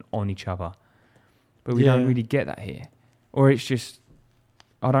off on each other. But we don't really get that here, or it's just,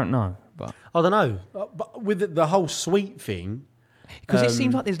 I don't know. But I don't know. But with the whole sweet thing, because it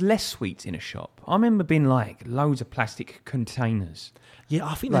seems like there's less sweets in a shop. I remember being like loads of plastic containers. Yeah,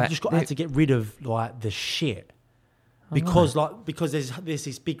 I think they've just had to get rid of like the shit because there's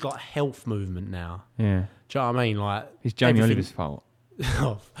this big like health movement now. Yeah, do you know what I mean? Like, it's Jamie Oliver's fault.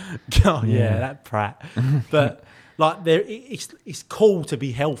 That prat. But like, it's cool to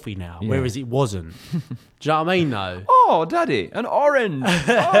be healthy now, whereas it wasn't. Do you know what I mean? Though. Oh, Daddy, an orange.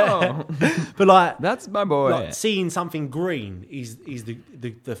 Oh, but like, that's my boy. Like, seeing something green is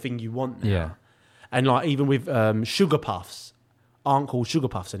the thing you want now. Yeah. And like, even with sugar puffs, aren't called sugar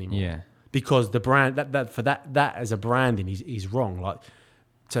puffs anymore. Yeah. Because the brand that as a branding is wrong. Like,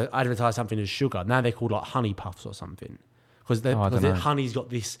 to advertise something as sugar, now they're called like honey puffs or something. Because honey's got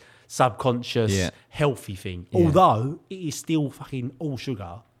this subconscious healthy thing. Yeah. Although it is still fucking all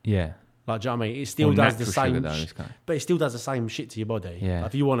sugar. Yeah. Like, do you know what I mean? It still does the same, but it still does the same shit to your body. Yeah. Like,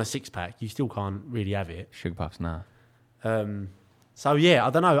 if you want a 6-pack, you still can't really have it. Sugar puffs, nah. So yeah, I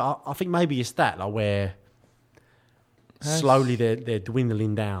don't know. I think maybe it's that, like, where slowly they're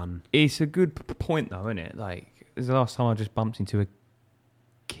dwindling down. It's a good point though, isn't it? Like, this is the last time I just bumped into a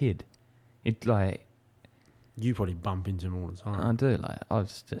kid. It like. You probably bump into them all the time. I do. Like, I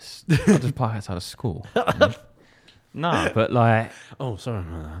just park outside of school. No, but like... Oh, sorry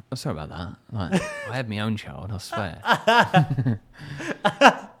about that. I'm sorry about that. Like, I had my own child, I swear.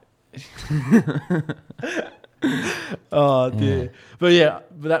 Oh, dear. Yeah.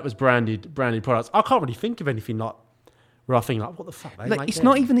 But that was branded products. I can't really think of anything like where I think, like, what the fuck? Like, it's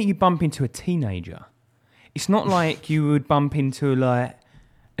not even that you bump into a teenager. It's not like you would bump into, like,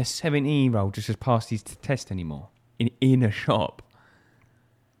 a 17-year-old just has passed his test anymore in a shop.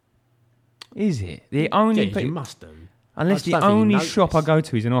 Is it? The only you must do. Unless the only shop I go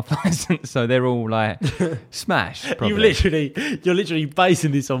to is an off-license, so they're all like smash. You're literally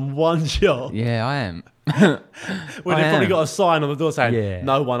basing this on one shop. Yeah, I am. Well, they've probably got a sign on the door saying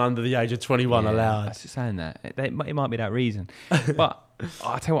no one under the age of 21 allowed. I was just saying that. It might be that reason. But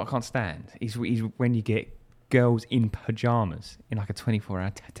I'll tell you what I can't stand is when you get girls in pajamas in like a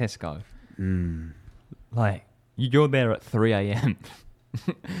 24-hour Tesco. Like, you're there at 3 a.m.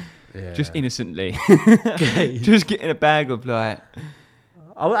 just innocently, just getting a bag of like.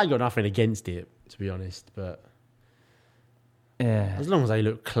 I ain't got nothing against it, to be honest, but Yeah. as long as they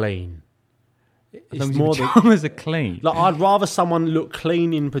look clean. As long as your pajamas are clean. Like, I'd rather someone look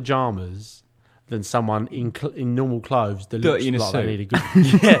clean in pajamas than someone in normal clothes that looks Dirty in a like suit. they need a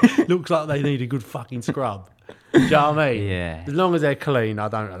good looks like they need a good fucking scrub. Do you know what I mean? Yeah. As long as they're clean, I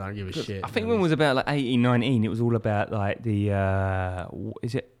don't give a shit. I think when it was about like 18, 19, it was all about like the,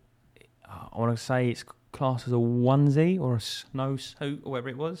 is it, I want to say it's classed as a onesie or a snow suit or whatever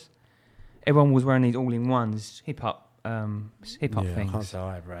it was. Everyone was wearing these all-in-ones, hip-hop things. I can't say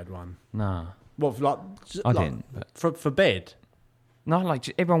I ever had one. No. What, like... I didn't. But For bed? no, like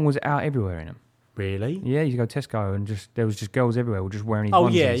just, everyone was out everywhere in them. Really? Yeah, you go to Tesco and there was just girls everywhere just wearing these Oh,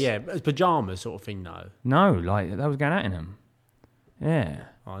 onesies. yeah. It's pyjamas sort of thing, though. No, like, that was going out in them. Yeah.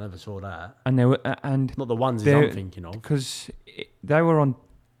 Oh, I never saw that. And they were, and Not the onesies they're- I'm thinking of. because they were on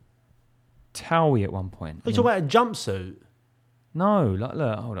Towie at one point. Are you talking about a jumpsuit? No, like,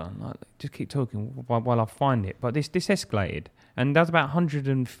 look, hold on. Like, just keep talking while I find it. But this escalated. And that was about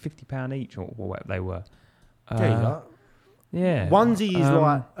 £150 each or whatever they were. There you go. Yeah. Onesie is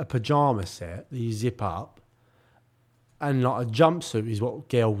like a pyjama set that you zip up. And like a jumpsuit is what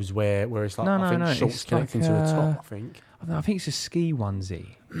girls wear, where it's like, No, I think no, shorts it's connecting like, to the top, I think. I think it's a ski onesie.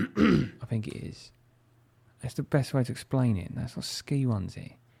 I think it is. That's the best way to explain it. That's not a ski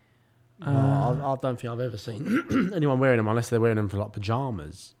onesie. I don't think I've ever seen anyone wearing them unless they're wearing them for like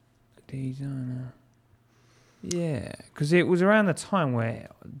pyjamas. Designer. Yeah, because it was around the time where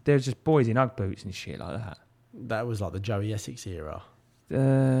there was just boys in Ugg boots and shit like that. That was like the Joey Essex era.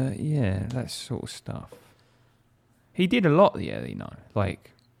 Yeah, that sort of stuff. He did a lot, yeah, you know.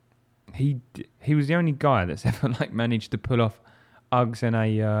 Like, he was the only guy that's ever like managed to pull off Uggs and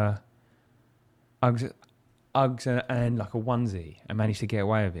a Uggs and like a onesie and managed to get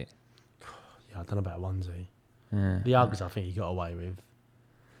away with it. Yeah, I don't know about onesie. Yeah, The Uggs, I think he got away with.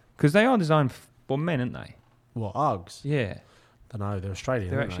 because they are designed for men, aren't they? What, Uggs? Yeah, Don't know, they're Australian.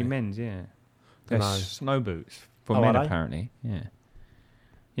 they're aren't actually they? men's. Yeah, they're Dunno. snow boots for Oh, men are they? apparently. Yeah.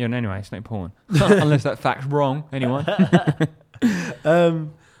 Yeah. And anyway, it's not important unless that fact's wrong. Anyone?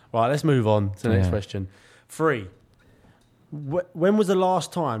 Right, let's move on to the next Yeah. question. 3. When was the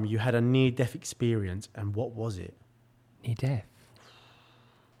last time you had a near-death experience, and what was it? Near death.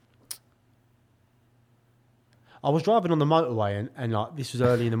 I was driving on the motorway, and like this was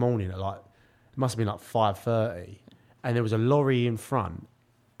early in the morning. At like it must have been like 5:30, and there was a lorry in front.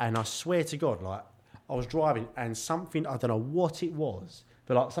 And I swear to God, like I was driving, and something, I don't know what it was,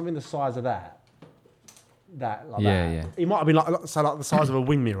 but like something the size of that. Like Yeah, that. yeah. It might have been like the size of a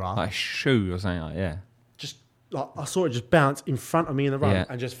wind mirror. Like a shoe or something like yeah. Just like I saw it just bounce in front of me in the road Yeah.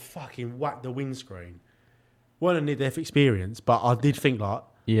 and just fucking whack the windscreen. Weren't a near-death experience, but I did think like,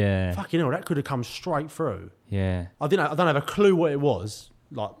 Yeah. fucking hell, that could have come straight through. Yeah. I don't have a clue what it was.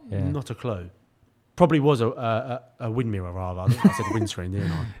 Like, Yeah. not a clue. Probably was a wind mirror rather. I think I said windscreen,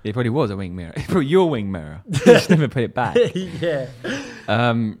 didn't I? It probably was a wing mirror. It's probably your wing mirror. Just never put it back. Yeah.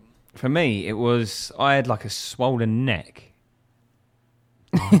 For me, it was I had like a swollen neck.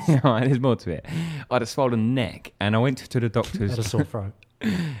 Right, there's more to it. I had a swollen neck, and I went to the doctor's. Had a sore throat.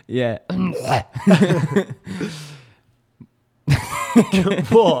 Yeah.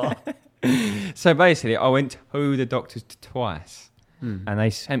 What? So basically, I went to the doctor's twice, and they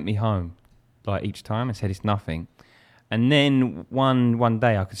sent me home, like each time, and said it's nothing. And then one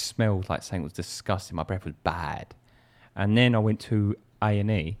day, I could smell like something was disgusting. My breath was bad, and then I went to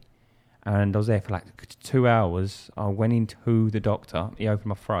A&E, and I was there for like 2 hours. I went into the doctor. He opened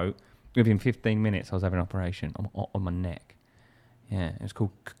my throat. Within 15 minutes, I was having an operation on my neck. Yeah, it was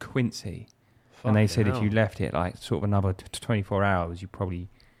called Quincy. And they said if you left it like sort of another 24 hours, you probably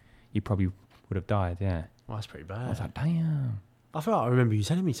would have died. Yeah. Well, that's pretty I bad. was like, damn. I feel like I remember you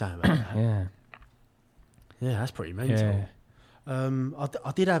telling me something about that. Yeah. Yeah, that's pretty mental. Yeah.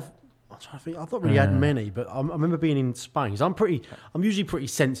 I did have. I'm trying to think. I've not really had many, but I remember being in Spain. 'Cause I'm usually pretty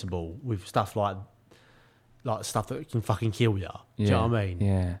sensible with stuff like stuff that can fucking kill you. Do you know what I mean?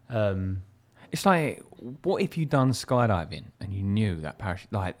 Yeah. It's like, what if you done skydiving and you knew that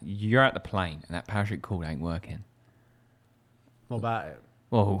parachute, like you're at the plane and that parachute cord ain't working? What about it?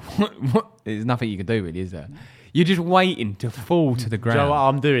 Well, there's nothing you can do really, is there? You're just waiting to fall to the Do you know ground. what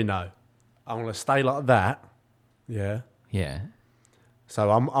I'm doing though? I'm gonna stay like that. Yeah. Yeah. So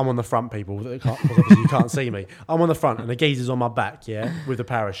I'm on the front, people. Because obviously you can't see me. I'm on the front, and the geezer's on my back. Yeah, with the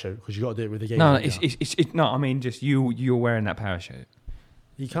parachute, because you got to do it with the geezer. No, haven't you? it's no. I mean, just you're wearing that parachute.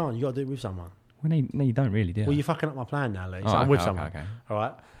 You can't. You got to do it with someone. Well, no, you don't really, do you? Well, you're fucking up my plan now, Lee. So Oh, I'm with okay, someone. okay. All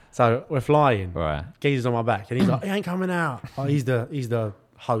right. So we're flying. Right. Geezer's on my back, and he's like, "He ain't coming out." Oh, he's the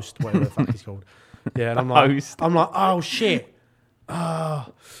host, whatever the fuck he's called. Yeah, and Host. I'm like, "Oh shit!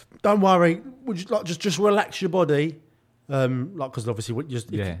 Don't worry. Would you like just relax your body? Because obviously,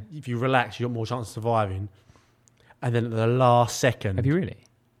 if you relax, you got more chance of surviving." And then at the last second, Have you really?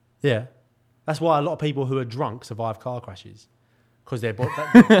 yeah, that's why a lot of people who are drunk survive car crashes because their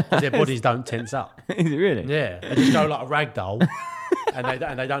bodies don't tense up. Is it really? Yeah, they just go like a rag doll, and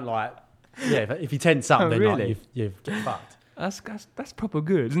they don't like. Yeah, if you tense up, then really? like you get fucked. That's proper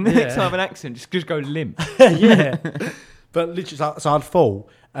good. And the Yeah. next time I have an accident, just go limp. Yeah, but literally, so I'd fall,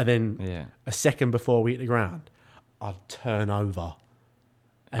 and then Yeah. a second before we hit the ground, I'd turn over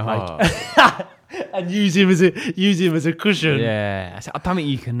and and use him as a cushion. Yeah. So I don't think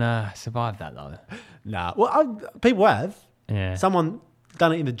you can survive that though. Nah, well, people have. Yeah. Someone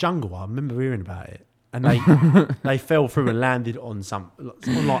done it in the jungle. I remember hearing about it, and they fell through and landed on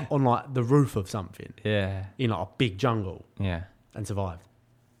on like the roof of something Yeah. in like a big jungle Yeah. and survived.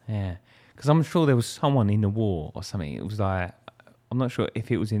 Yeah. Because I'm sure there was someone in the war or something. It was like, I'm not sure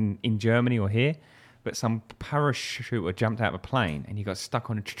if it was in Germany or here, but some parachuter jumped out of a plane and he got stuck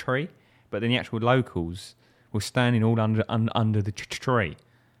on a tree. But then the actual locals were standing all under the tree.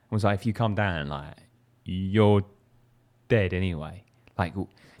 It was like, if you come down, like, you're dead anyway. Like,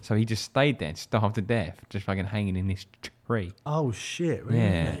 so he just stayed there and starved to death, just fucking hanging in this tree. Oh shit! Really?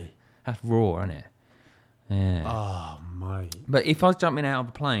 Yeah. That's raw, isn't it? Yeah. Oh mate. But if I was jumping out of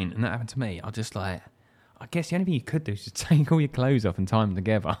a plane and that happened to me, I'd just like, I guess the only thing you could do is just take all your clothes off and tie them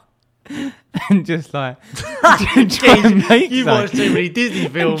together. And just like, try and make You watch too many Disney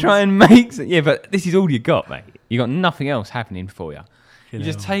and films. try and make some, yeah, but this is all you got, mate. You got nothing else happening for you. You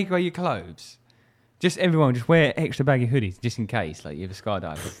just hell. take away your clothes. Just everyone, just wear extra baggy hoodies just in case, like you have a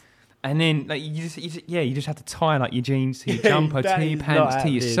skydive. And then, like you just have to tie like your jeans to your jumper, that to your is pants, not to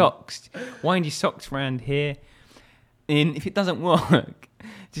your happening. socks. Wind your socks around here. And if it doesn't work,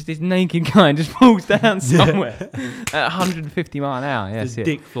 just this naked guy just falls down somewhere at 150 mile an hour. Yeah, The that's it.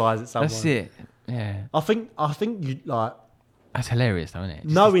 dick flies at someone. That's it. Yeah, I think you like that's hilarious, though, isn't it?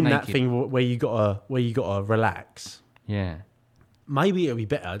 Just knowing this that naked- thing where you gotta relax. Yeah, Maybe it'll be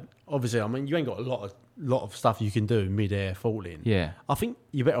better. Obviously, I mean, you ain't got a lot of stuff you can do mid-air falling. yeah, I think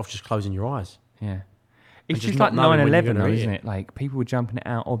you're better off just closing your eyes. yeah. It's just just not like knowing when you're 9/11, gonna though, hit isn't it. it? Like people were jumping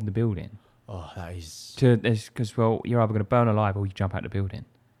out of the building Oh, that is because well, you're either going to burn alive or you jump out the building.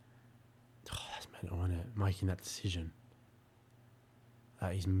 that's mental, isn't it? Making that decision.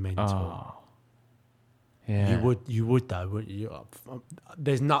 That is mental. Oh, yeah. You would though, wouldn't you?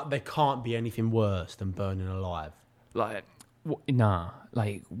 There can't be anything worse than burning alive. Like,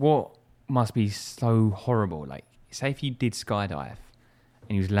 like what must be so horrible? Like, say if you did skydive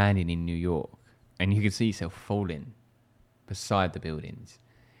and you was landing in New York and you could see yourself falling beside the buildings,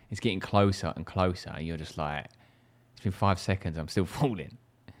 it's getting closer and closer, and you're just like, it's been 5 seconds, I'm still falling.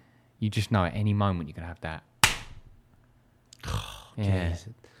 You just know at any moment you're gonna have that. Yeah. Jeez.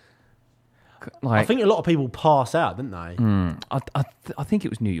 Like, I think a lot of people pass out, didn't they? I think it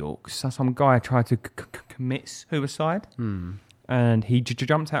was New York. So some guy tried to commit suicide, and he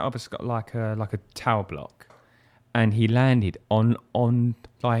jumped out of like a tower block, and he landed on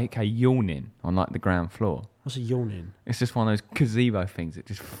like a yawning on like the ground floor. What's a yawning? It's just one of those gazebo things that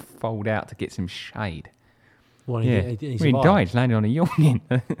just fold out to get some shade. Well, Yeah, he he died. He landed on a yawning.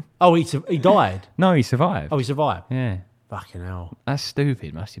 Oh, he died. No, he survived. Oh, he survived. Yeah, Fucking hell. that's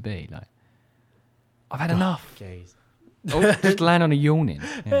stupid. Must you be like? I've had enough. Jeez. Oh, just land on a yawning.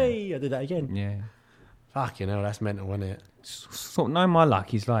 Yeah. Hey, I did that again. Yeah. Fucking hell, that's mental, isn't it? Sort of know my luck.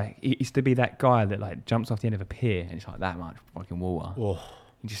 He's like, he used to be that guy that like jumps off the end of a pier and it's like that much fucking water. Oh,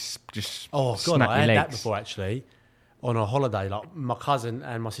 You just oh snap God, I your had legs. that before actually. On a holiday, like my cousin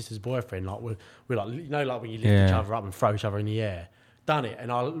and my sister's boyfriend, like we're like, you know, like when you lift each Yeah. other up and throw each other in the air. Done it,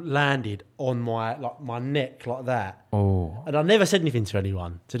 and I landed on my neck like that. Oh, And I never said anything to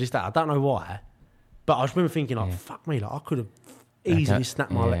anyone to this day. I don't know why, but I just remember thinking, like, fuck me, like I could have easily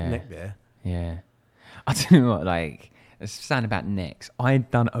snapped my yeah. neck there. yeah. I tell you what, like, it's something about necks. I had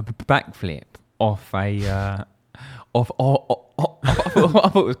done a backflip off a, I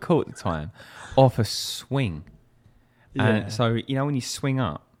thought it was cool at the time, off a swing. Yeah. And so, you know, when you swing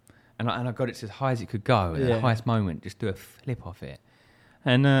up, and I got it to as high as it could go, at Yeah. the highest moment, just do a flip off it.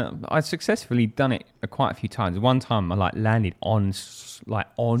 And I'd successfully done it quite a few times. One time I like landed on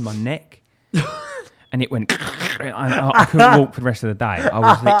my neck, and it went. I couldn't walk for the rest of the day. I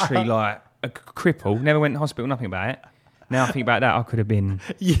was literally like a cripple. Never went to hospital. Nothing about it. Now I think about that, I could have been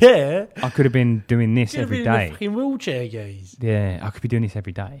Yeah, doing this Could have every been in a day. fucking wheelchair, guys. Yeah, I could be doing this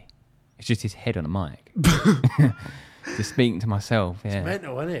every day It's just his head on a mic. Just speaking to myself. Yeah. It's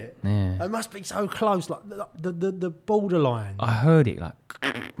mental, isn't it? Yeah. It must be so close, like the borderline. I heard it like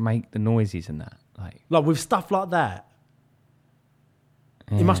make the noises and that. Like with stuff like that,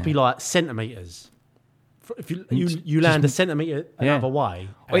 it must be like centimetres. If you land a centimetre another way.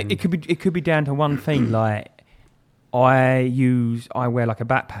 It could be down to one thing. Like I wear like a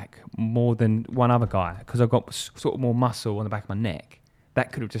backpack more than one other guy because I've got sort of more muscle on the back of my neck.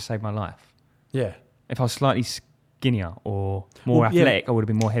 That could have just saved my life. Yeah. If I was slightly skinnier or more athletic, I would have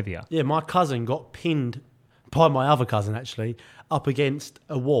been more heavier. Yeah, my cousin got pinned by my other cousin actually up against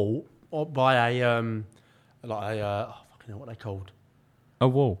a wall or by a I fucking know what they called. A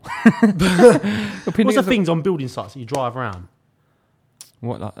wall. What's the things on building sites that you drive around?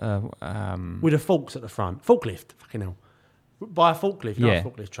 What With the forks at the front. Forklift, fucking hell. By a forklift, not a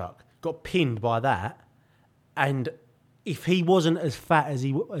forklift truck. Got pinned by that. And if he wasn't as fat as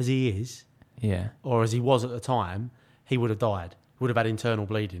he is, or as he was at the time, he would have died. Would have had internal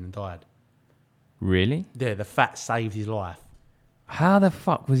bleeding and died. Really? Yeah, the fat saved his life. How the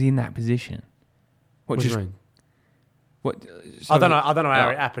fuck was he in that position? What do you mean? What? I don't know how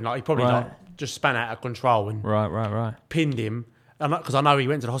it happened. Like he probably just span out of control and right. pinned him. Because I know he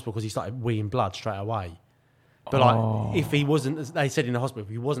went to the hospital because he started weeing blood straight away. But like, if he wasn't, as they said in the hospital, if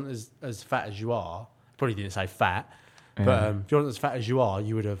he wasn't as fat as you are, probably didn't say fat, but if you weren't as fat as you are,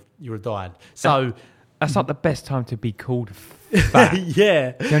 you would have died. So that's not the best time to be called fat.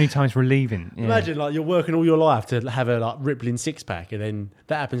 Yeah, the only time it's relieving. Yeah. Imagine like you're working all your life to have a like rippling six pack, and then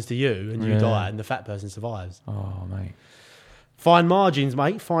that happens to you, and you die, and the fat person survives. Oh mate, fine margins,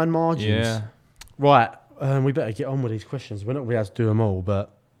 mate. Fine margins. Yeah. Right. We better get on with these questions. We're not really able to do them all,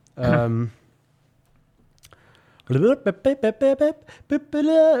 but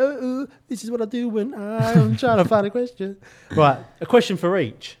this is what I do when I'm trying to find a question. Right, a question for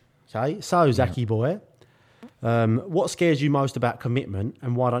each. Okay, so Zachy boy, what scares you most about commitment,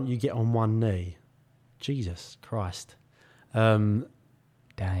 and why don't you get on one knee? Jesus Christ. Damn.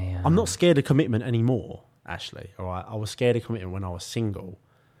 I'm not scared of commitment anymore, Ashley. All right, I was scared of commitment when I was single.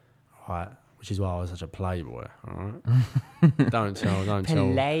 All right. Which is why I was such a playboy. All right, don't tell Rosie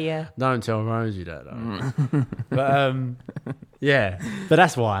that. Though. But yeah, but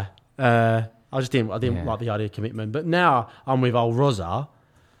that's why I didn't like the idea of commitment. But now I'm with old Rosa.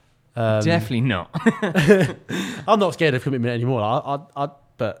 Definitely not. I'm not scared of commitment anymore.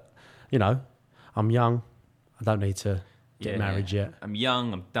 But you know, I'm young. I don't need to get married yet. I'm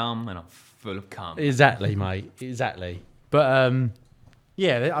young. I'm dumb, and I'm full of cum. Exactly, mate. Exactly. But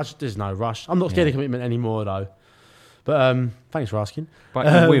yeah, there's no rush. I'm not scared of commitment anymore, though. But thanks for asking.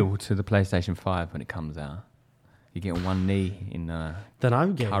 But you will to the PlayStation 5 when it comes out. You get on one knee in don't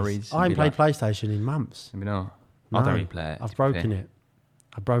know, Curry's. I haven't played PlayStation in months. Maybe not. No, I don't really play it. I've broken it.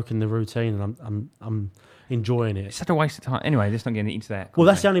 I've broken the routine, and I'm enjoying it. It's such a waste of time. Anyway, let's not get into that. Well,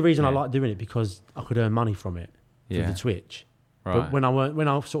 that's the only reason I like doing it, because I could earn money from it through the Twitch. Right. But when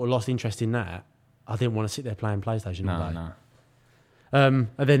I sort of lost interest in that, I didn't want to sit there playing PlayStation all day. No. And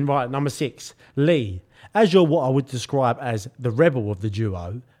then, right, number 6. Lee, as you're what I would describe as the rebel of the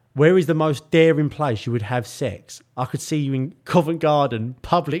duo, where is the most daring place you would have sex? I could see you in Covent Garden,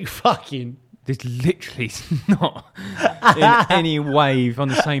 public fucking. This literally is not in any way on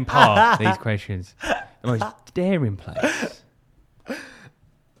the same path, these questions. The most daring place.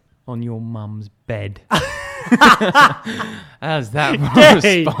 On your mum's bed. How's that for a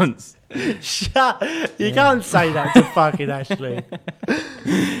response? Shut! You can't say that to fucking Ashley.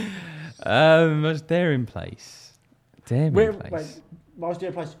 Most daring place. Daring place. Wait, most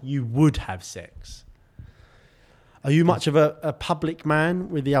daring place you would have sex. Are you much of a public man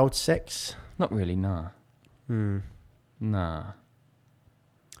with the old sex? Not really, nah. Nah.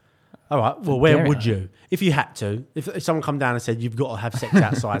 All right. Well, where would you, if you had to? If someone come down and said you've got to have sex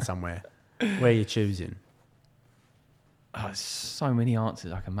outside somewhere, where are you choosing? Oh, there's so many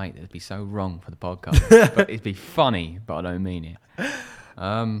answers I can make that'd be so wrong for the podcast, but it'd be funny, but I don't mean it.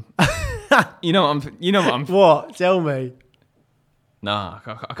 You know what I'm. What? Tell me. Nah,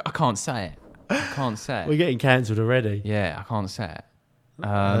 I can't say it. I can't say it. We're getting cancelled already. Yeah, I can't say it.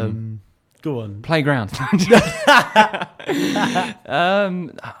 Go on. Playground. I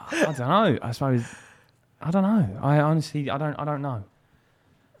don't know. I suppose. I don't know. I honestly, I don't know.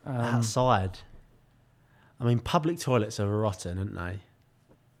 Outside. I mean, public toilets are rotten, aren't they?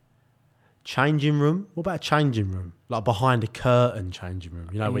 Changing room? What about a changing room? Like behind a curtain changing room,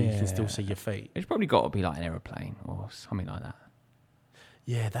 you know, where you can still see your feet. It's probably got to be like an aeroplane or something like that.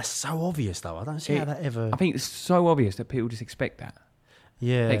 Yeah, that's so obvious, though. I don't see how that ever... I think it's so obvious that people just expect that.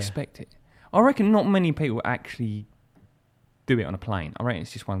 Yeah. They expect it. I reckon not many people actually do it on a plane. I reckon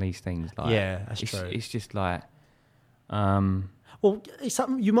it's just one of these things. Like, Yeah, that's it's, true. It's just like, Well, it's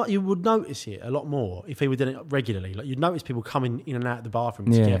something you would notice it a lot more if he were doing it regularly. Like you'd notice people coming in and out of the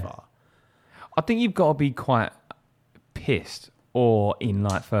bathroom Yeah. together. I think you've got to be quite pissed or in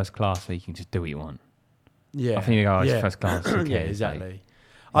like first class so you can just do what you want. Yeah, I think you go, oh, it's first class. Who yeah, cares, exactly. like,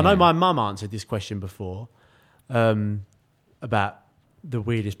 I know yeah. my mum answered this question before about the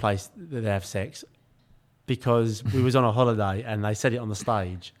weirdest place that they have sex because we was on a holiday and they said it on the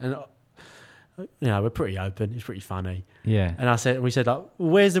stage and we're pretty open. It's pretty funny. Yeah. And we said, like,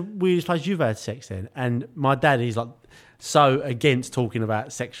 where's the weirdest place you've had sex then? And my dad is like so against talking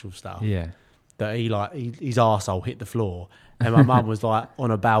about sexual stuff Yeah. that his arsehole hit the floor. And my mum was like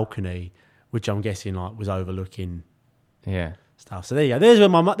on a balcony, which I'm guessing like was overlooking Yeah. stuff. So there you go.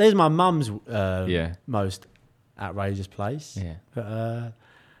 There's my mum's Yeah. most outrageous place. Yeah. But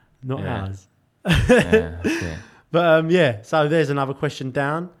not Yeah. ours. Yeah. Yeah. But so there's another question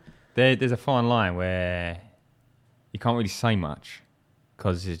down. There's a fine line where you can't really say much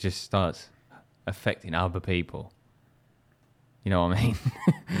because it just starts affecting other people. You know what I mean?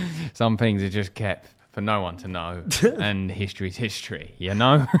 Some things are just kept for no one to know, and history's history, you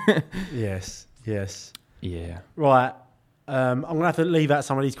know? Yes. Yeah. Right. I'm going to have to leave out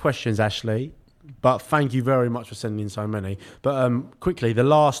some of these questions, Ashley. But thank you very much for sending in so many. But quickly, the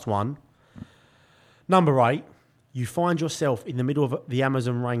last one. Number 8. You find yourself in the middle of the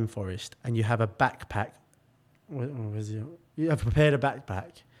Amazon rainforest and you have a backpack. You have prepared a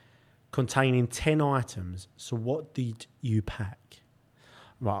backpack containing 10 items. So what did you pack?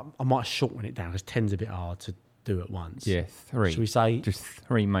 Right, I might shorten it down because 10's a bit hard to do at once. Yeah, 3. Should we say just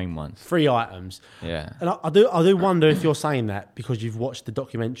 3 main ones? 3 items? Yeah. And I do wonder if you're saying that because you've watched the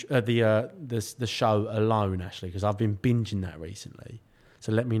documentary, the show Alone, Ashley, because I've been binging that recently.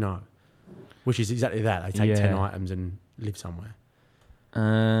 So let me know. Which is exactly that. They take 10 items and live somewhere.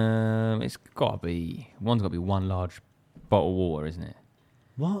 It's got to be... One's got to be one large bottle of water, isn't it?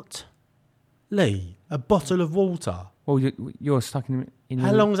 What? Lee, a bottle of water? Well, you're stuck in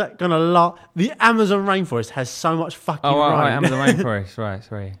How long is that going to last? The Amazon rainforest has so much fucking rain. Right, Amazon rainforest. Right,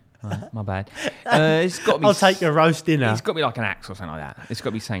 sorry. Right, my bad. It's got to be... I'll take a roast dinner. It's got to be like an axe or something like that. It's got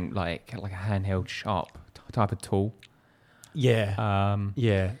to be something like a handheld sharp type of tool. Yeah.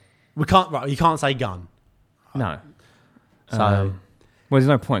 Yeah. You can't say gun. No. So... well, there's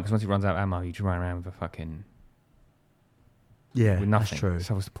no point because once it runs out of ammo, you just run around with a fucking... Yeah, with nothing. that's true.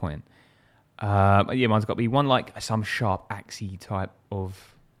 So what's the point? Mine's got to be one like some sharp axey type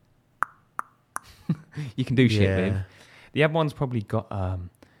of... you can do shit with. The other one's probably got...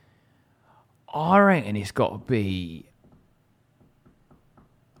 I reckon it's got to be...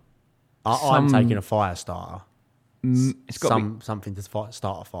 I'm taking a fire starter. It's got to be... something to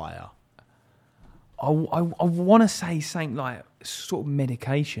start a fire. I want to say something like sort of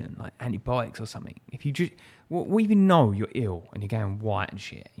medication, like antibiotics or something. If you just... we even know you're ill and you're going white and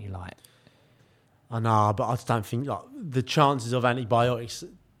shit, and you're like... I know, but I just don't think like the chances of antibiotics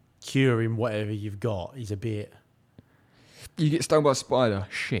curing whatever you've got is a bit... You get stung by a spider.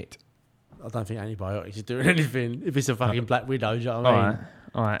 Shit. I don't think antibiotics is doing anything if it's a fucking Black Widow, do you know what I mean?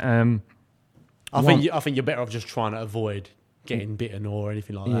 All right. I think you're better off just trying to avoid getting bitten or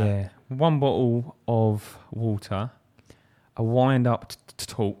anything like that. Yeah. 1 bottle of water, a wind-up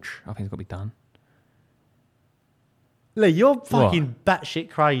torch. I think it's got to be done. Lee, you're fucking batshit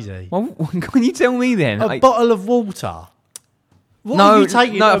crazy. Well, can you tell me then? A bottle of water. What no, are you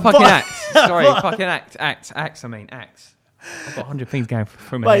taking? no, fucking axe. Sorry, fucking axe. Axe. I've got 100 things going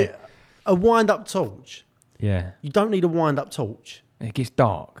through my head. A wind-up torch. Yeah. You don't need a wind-up torch It gets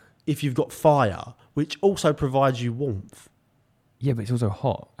dark. if you've got fire, which also provides you warmth. Yeah, but it's also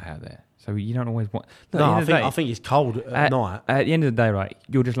hot out there, so you don't always want. Look, No, at the end I of the think it's cold at night. At the end of the day, right,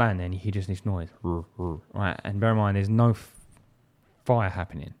 you're just laying there and you hear just this noise, right? And bear in mind, there's no fire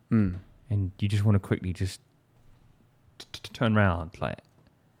happening, and you just want to quickly just turn around. Like,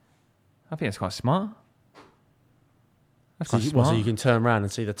 I think that's quite smart. That's quite smart. So you can turn around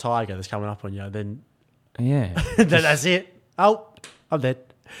and see the tiger that's coming up on you. Then Yeah. then that's it. Oh, I'm dead.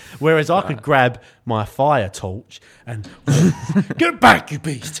 Whereas I could grab my fire torch and get back, you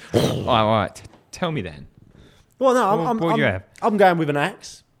beast. All right. Tell me then. Well, no, What would you have? I'm going with an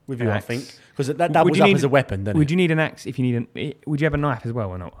axe with you, An I axe. think, because that doubles up as a weapon, doesn't Would it? you need an axe if you need an? Would you have a knife as well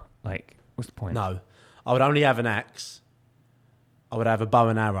or not? Like, what's the point? No, I would only have an axe. I would have a bow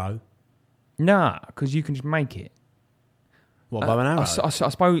and arrow. Nah, because you can just make it. What, bow and arrow? I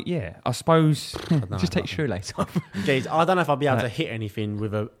suppose, yeah. I suppose. Just take shoelace off. Jeez, I don't know if I'd be able to hit anything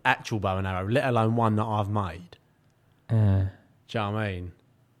with an actual bow and arrow, let alone one that I've made. Do you know what I mean?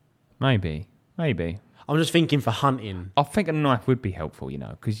 Maybe. I'm just thinking for hunting. I think a knife would be helpful, you know,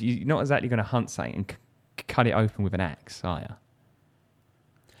 because you're not exactly going to hunt something and cut it open with an axe, are you?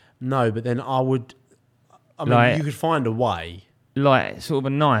 No, but then I mean, Like- you could find a way. Like sort of a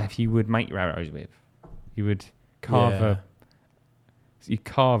knife you would make your arrows with. You would carve you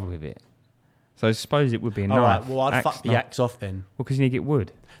carve with it. So I suppose it would be a All knife. right, well, I'd fuck the knife. axe off then. Well, because you need to get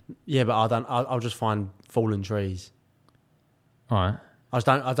wood. Yeah, but I'll just find fallen trees. All right.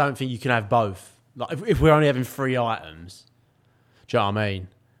 I don't think you can have both. Like if we're only having 3 items, do you know what I mean?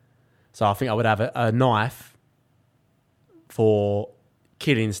 So I think I would have a knife for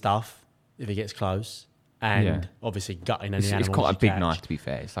killing stuff if it gets close, and obviously gutting any It's animals. quite a you big catch. knife, to be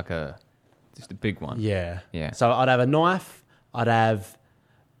fair. It's like just a big one. Yeah. Yeah. So I'd have a knife. I'd have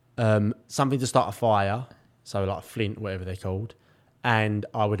something to start a fire. So like flint, whatever they're called. And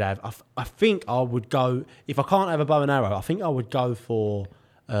I would have, I think I would go, if I can't have a bow and arrow, I think I would go for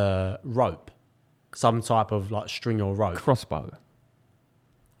rope. Some type of like string or rope. Crossbow.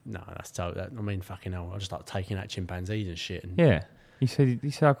 No, that's I mean, fucking hell. I'll just start taking out chimpanzees and shit. And, Yeah. You said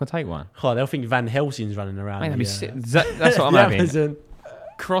I could take one. oh, they'll think Van Helsing's running around. Mate, that'd be the, sick. That's what I'm the having. Amazon.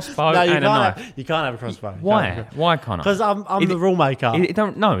 Crossbow No, you and a can't, knife. you can't have a crossbow. Why? Why can't I? Because I'm It- the rule maker. It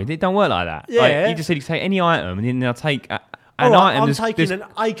don't work like that. Yeah. Like, you just said you take any item and then they'll take an All right, item. I'm there's- taking there's- an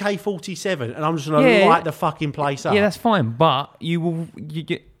AK-47 and I'm just going to Yeah. light the fucking place up. Yeah, that's fine, but you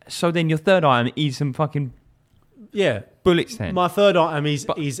get so then your third item is some fucking Yeah. bullets then. My third item is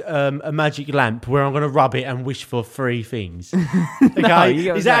But- a magic lamp where I'm going to rub it and wish for 3 things. Okay,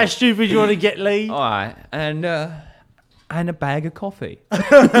 you is that how don't. stupid you want to get, Lee? All right, and a bag of coffee.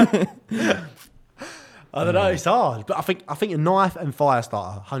 I don't know, it's hard, but I think a knife and fire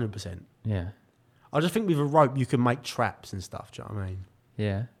starter, 100%. Yeah, I just think with a rope you can make traps and stuff. Do you know what I mean?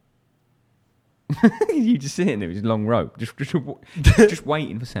 yeah. You just sitting there with a long rope, just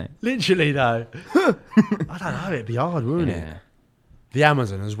waiting for something. Literally though, I don't know. It'd be hard, wouldn't it? Yeah. The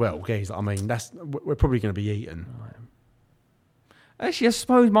Amazon as well, guys. I mean, we're probably going to be eaten. Actually, I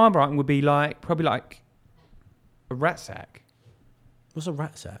suppose my item would be probably like a rat sack. What's a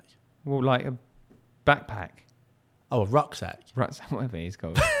rat sack? Well, like a backpack. Oh, a rucksack. Rat sack, whatever it's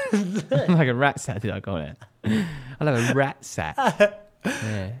called. Like a rat sack, did I call it? I love a rat sack.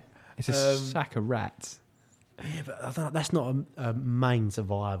 Yeah. It's a sack of rats. Yeah, but I don't know, that's not a main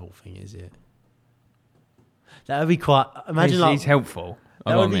survival thing, is it? That would be quite. Imagine It's helpful.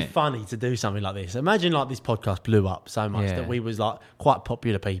 that I'll would be admit. funny to do something like this. Imagine like this podcast blew up so much Yeah. that we was like quite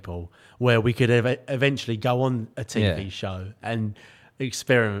popular people, where we could eventually go on a TV Yeah. show and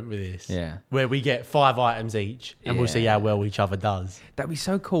experiment with this. Yeah. where we get 5 items each, and we'll see Yeah. how well each other does. That'd be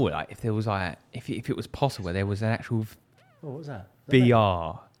so cool. Like if there was if it was possible, there was an actual Oh, what was that?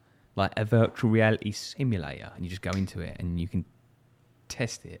 VR, like a virtual reality simulator, and you just go into it and you can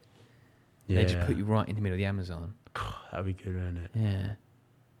test it. Yeah, They just put you right in the middle of the Amazon. that'd be good, wouldn't it? Yeah.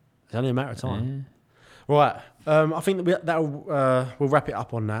 It's only a matter of time. Right. I think that we'll wrap it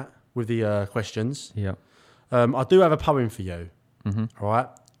up on that with the questions. Yeah. I do have a poem for you. Mm-hmm. All right.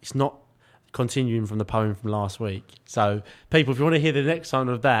 It's not continuing from the poem from last week. So, people, if you want to hear the next one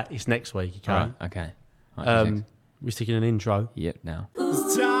of that, it's next week. Okay. All right. Okay. All right, next. We're sticking an intro. Yep. Now.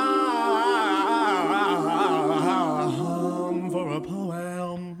 It's time for a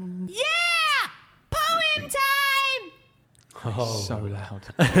poem. Yeah! Poem time! So loud.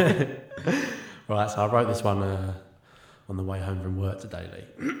 Right. So I wrote this one on the way home from work today,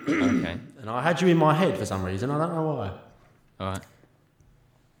 Lee. Okay. And I had you in my head for some reason. I don't know why. All right.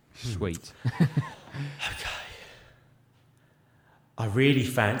 Sweet. I really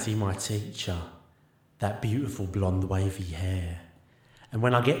fancy my teacher, that beautiful blonde wavy hair. And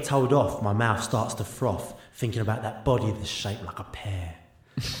when I get told off, my mouth starts to froth, thinking about that body that's shaped like a pear.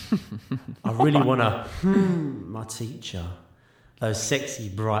 I really want to, my teacher, those sexy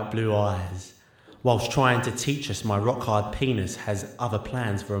bright blue eyes, whilst trying to teach us my rock hard penis has other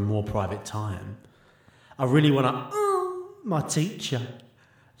plans for a more private time. I really want to, my teacher,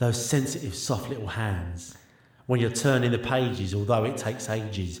 those sensitive soft little hands. When you're turning the pages, although it takes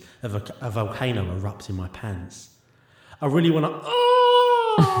ages, a volcano erupts in my pants. I really want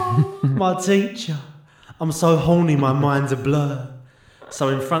to, my teacher. I'm so horny, my mind's a blur. So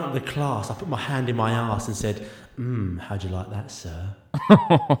in front of the class, I put my hand in my arse and said, how'd you like that, sir?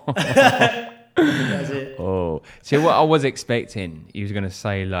 That's it. Oh. See, what I was expecting, he was going to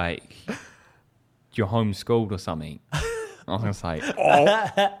say like, you're homeschooled or something. I was going to say, Oh,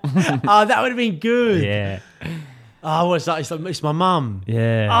 that would have been good. yeah, Oh, what's that? It's my mum.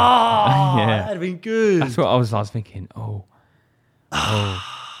 yeah. Oh, Yeah. that would have been good. That's what I was thinking. Oh,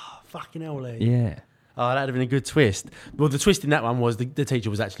 Fucking hell, Lee. yeah. Oh, that'd have been a good twist. Well, the twist in that one was the teacher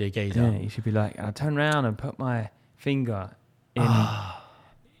was actually a geezer. Yeah, you should be like, I turned around and put my finger in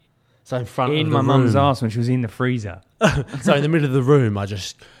So in front of my the mum's room. arse when she was in the freezer. So in the middle of the room, I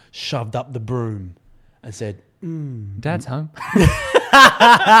just shoved up the broom and said, Dad's home. oh,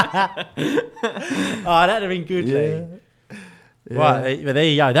 that'd have been good, Lee. Right, there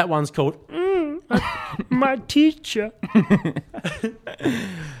you go. That one's called My Teacher.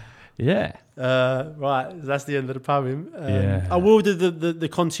 Yeah. Right, that's the end of the poem. Yeah. I will do the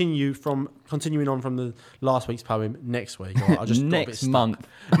continuing on from the last week's poem next week. All right, I just got a bit Next stuck. month.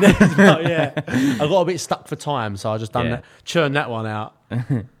 Next month, yeah. I got a bit stuck for time, so I just done Yeah. that, churned that one out.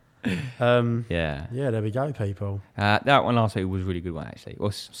 Yeah. Yeah, there we go, people. That one last week was a really good one, actually.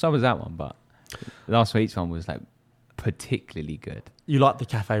 Well, so was that one, but last week's one was like particularly good. You like the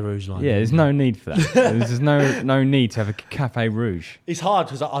Cafe Rouge line? Yeah, there's no need for that. There's no need to have a Cafe Rouge. It's hard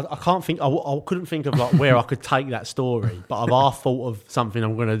because I can't think. I couldn't think of like where I could take that story, but I've half thought of something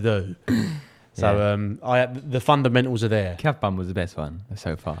I'm going to do. So the fundamentals are there. Cav Bum was the best one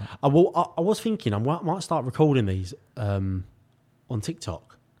so far. I was thinking I might start recording these on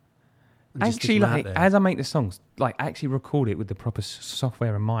TikTok. and just Actually, stick 'em out like there. as I make the songs, like actually record it with the proper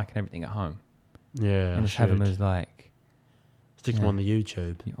software and mic and everything at home, yeah, and just have them as like stick them on the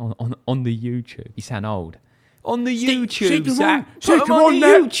YouTube. on the YouTube. You sound old. On the stick YouTube, 'em Zach. on- Put stick 'em 'em on on the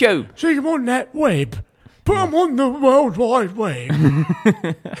that- YouTube. Stick them on that web. Put them on the World Wide Web.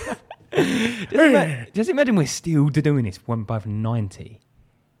 Just imagine we're still doing this when both 90.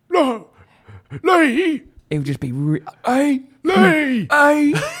 No, Lee, It would just be, hey, Lee,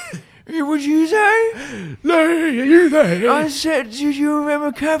 hey, what'd you say? Lee, are you there? I said, did you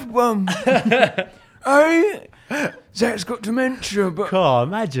remember Cav Bum? Hey, Zach's got dementia, but... God,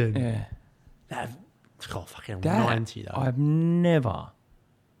 imagine. Yeah. God, fucking That, 90 though. I've never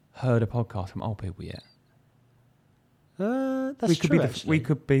heard a podcast from old people yet. That's we could true, be actually. we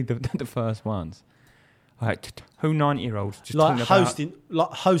could be the first ones. Like who 90-year-olds just like talking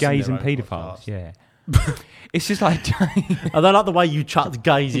hosting gays their and own paedophiles. podcast. Yeah, it's just like I don't like the way you chucked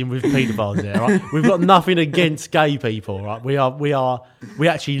gays in with paedophiles there. Right? We've got nothing against gay people, right? We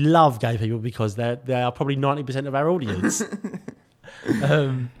actually love gay people because they are probably 90% of our audience.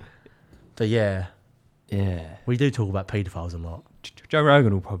 But yeah, we do talk about paedophiles a lot. Joe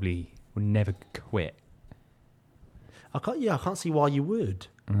Rogan will never quit. I can't see why you would.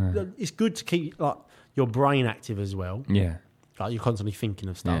 It's good to keep like your brain active as well. Yeah, Like you're constantly thinking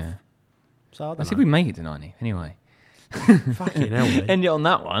of stuff. yeah. So I I don't said know. we make it to 90 anyway. Fucking hell, mate. End it on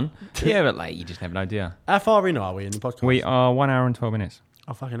that one. Yeah, but like you just never know, do you? How far in are we in the podcast? We are 1 hour and 12 minutes.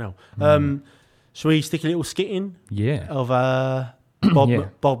 Oh, fucking hell. Shall we stick a little skit in Yeah, of Bob Yeah.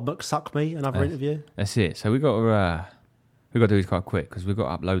 Bob McSuckme, another interview? that's it. So we got to do this quite quick because we've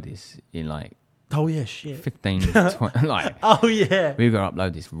got to upload this in like Oh, yeah, shit. 15, 20, like. Oh, yeah. We've got to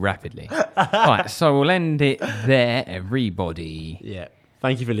upload this rapidly. Right, so we'll end it there, everybody. Yeah.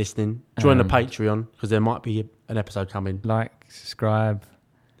 Thank you for listening. Join the Patreon because there might be an episode coming. Like, subscribe,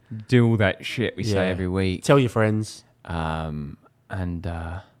 do all that shit we Yeah. say every week. Tell your friends. And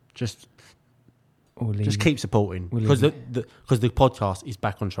Just we'll leave. just keep supporting We'll because leave the podcast is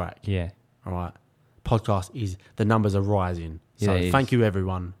back on track. Yeah. All right. Podcast is, the numbers are rising. So Yeah, it thank is. you,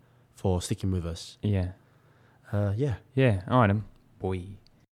 everyone, for sticking with us. Yeah. Yeah. Yeah. All right, then. Boy.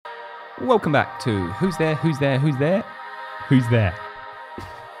 Welcome back to Who's There? Who's There? Who's There? Who's There?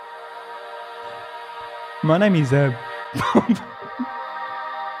 My name is Bob.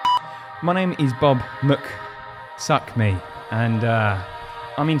 My name is Bob McSuckme, and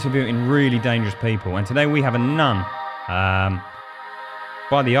I'm interviewing really dangerous people. And today we have a nun.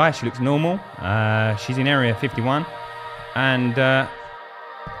 By the eye, she looks normal. She's in Area 51, and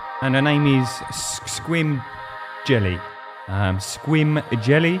her name is Squim Jelly. Squim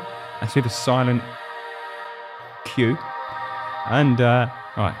Jelly. That's with a silent Q. And all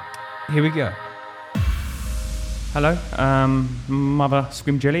right, here we go. Hello, Mother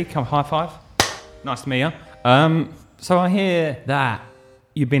Squim Jelly. Come, high five. Nice to meet you. So I hear that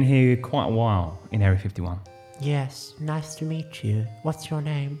you've been here quite a while in Area 51. Yes, nice to meet you. What's your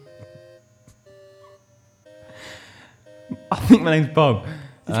name? I think my name's Bob.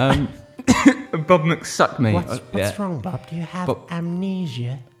 Bob McSuckme. What's wrong, Bob? Do you have Bob-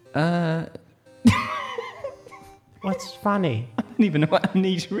 amnesia? I What's funny? don't even know what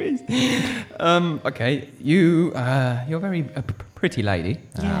amnesia is. Okay, you're a very pretty lady.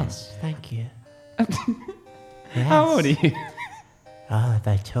 Yes, thank you. Yes. How old are you? Oh, if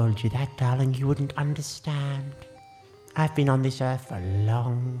I told you that, darling, you wouldn't understand. I've been on this earth for a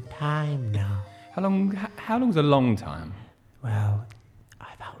long time now. How long's a long time? Well,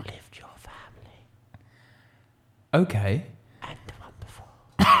 I've outlived your family. Okay. And the one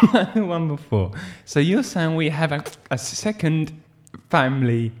before. The one before. So you're saying we have a second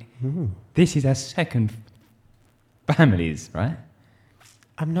family. This is our second families, right?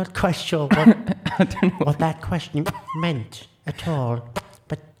 I'm not quite sure what that question meant at all,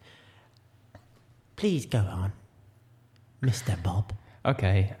 but please go on, Mr. Bob.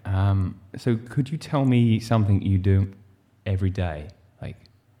 Okay. So could you tell me something you do every day? Like,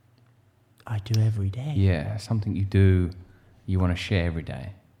 I do every day. yeah, something you do you want to share every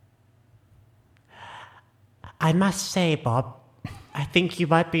day. I must say, Bob, I think you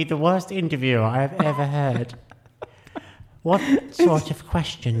might be the worst interviewer I've ever heard. What sort of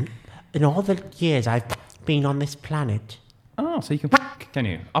question, in all the years I've been on this planet? Oh, so you can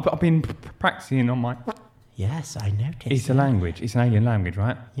you? I've been practicing on my... Yes, I noticed. It's a language. It's an alien language,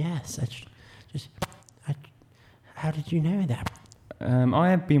 right? Yes, how did you know that? I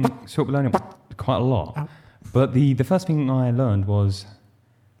have been sort of learning quite a lot. Oh. But the first thing I learned was...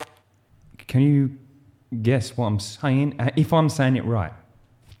 Can you guess what I'm saying? If I'm saying it right.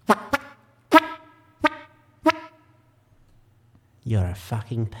 You're a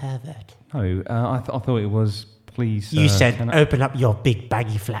fucking pervert. No, I thought it was... Please, You said, can I- open up your big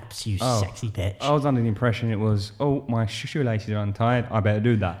baggy flaps, you Oh. sexy bitch. I was under the impression it was, oh, my shoelaces are untied, I better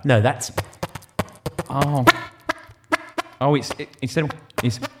do that. No, that's... Oh. Oh, instead of,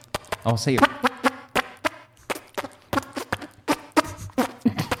 I'll say it.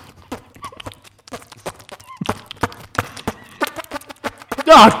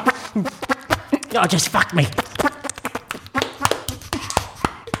 God! Oh, just fuck me.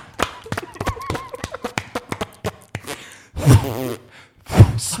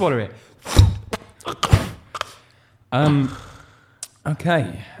 Swallow it.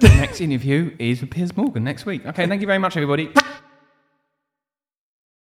 Okay. The next interview is with Piers Morgan next week. Okay, thank you very much, everybody.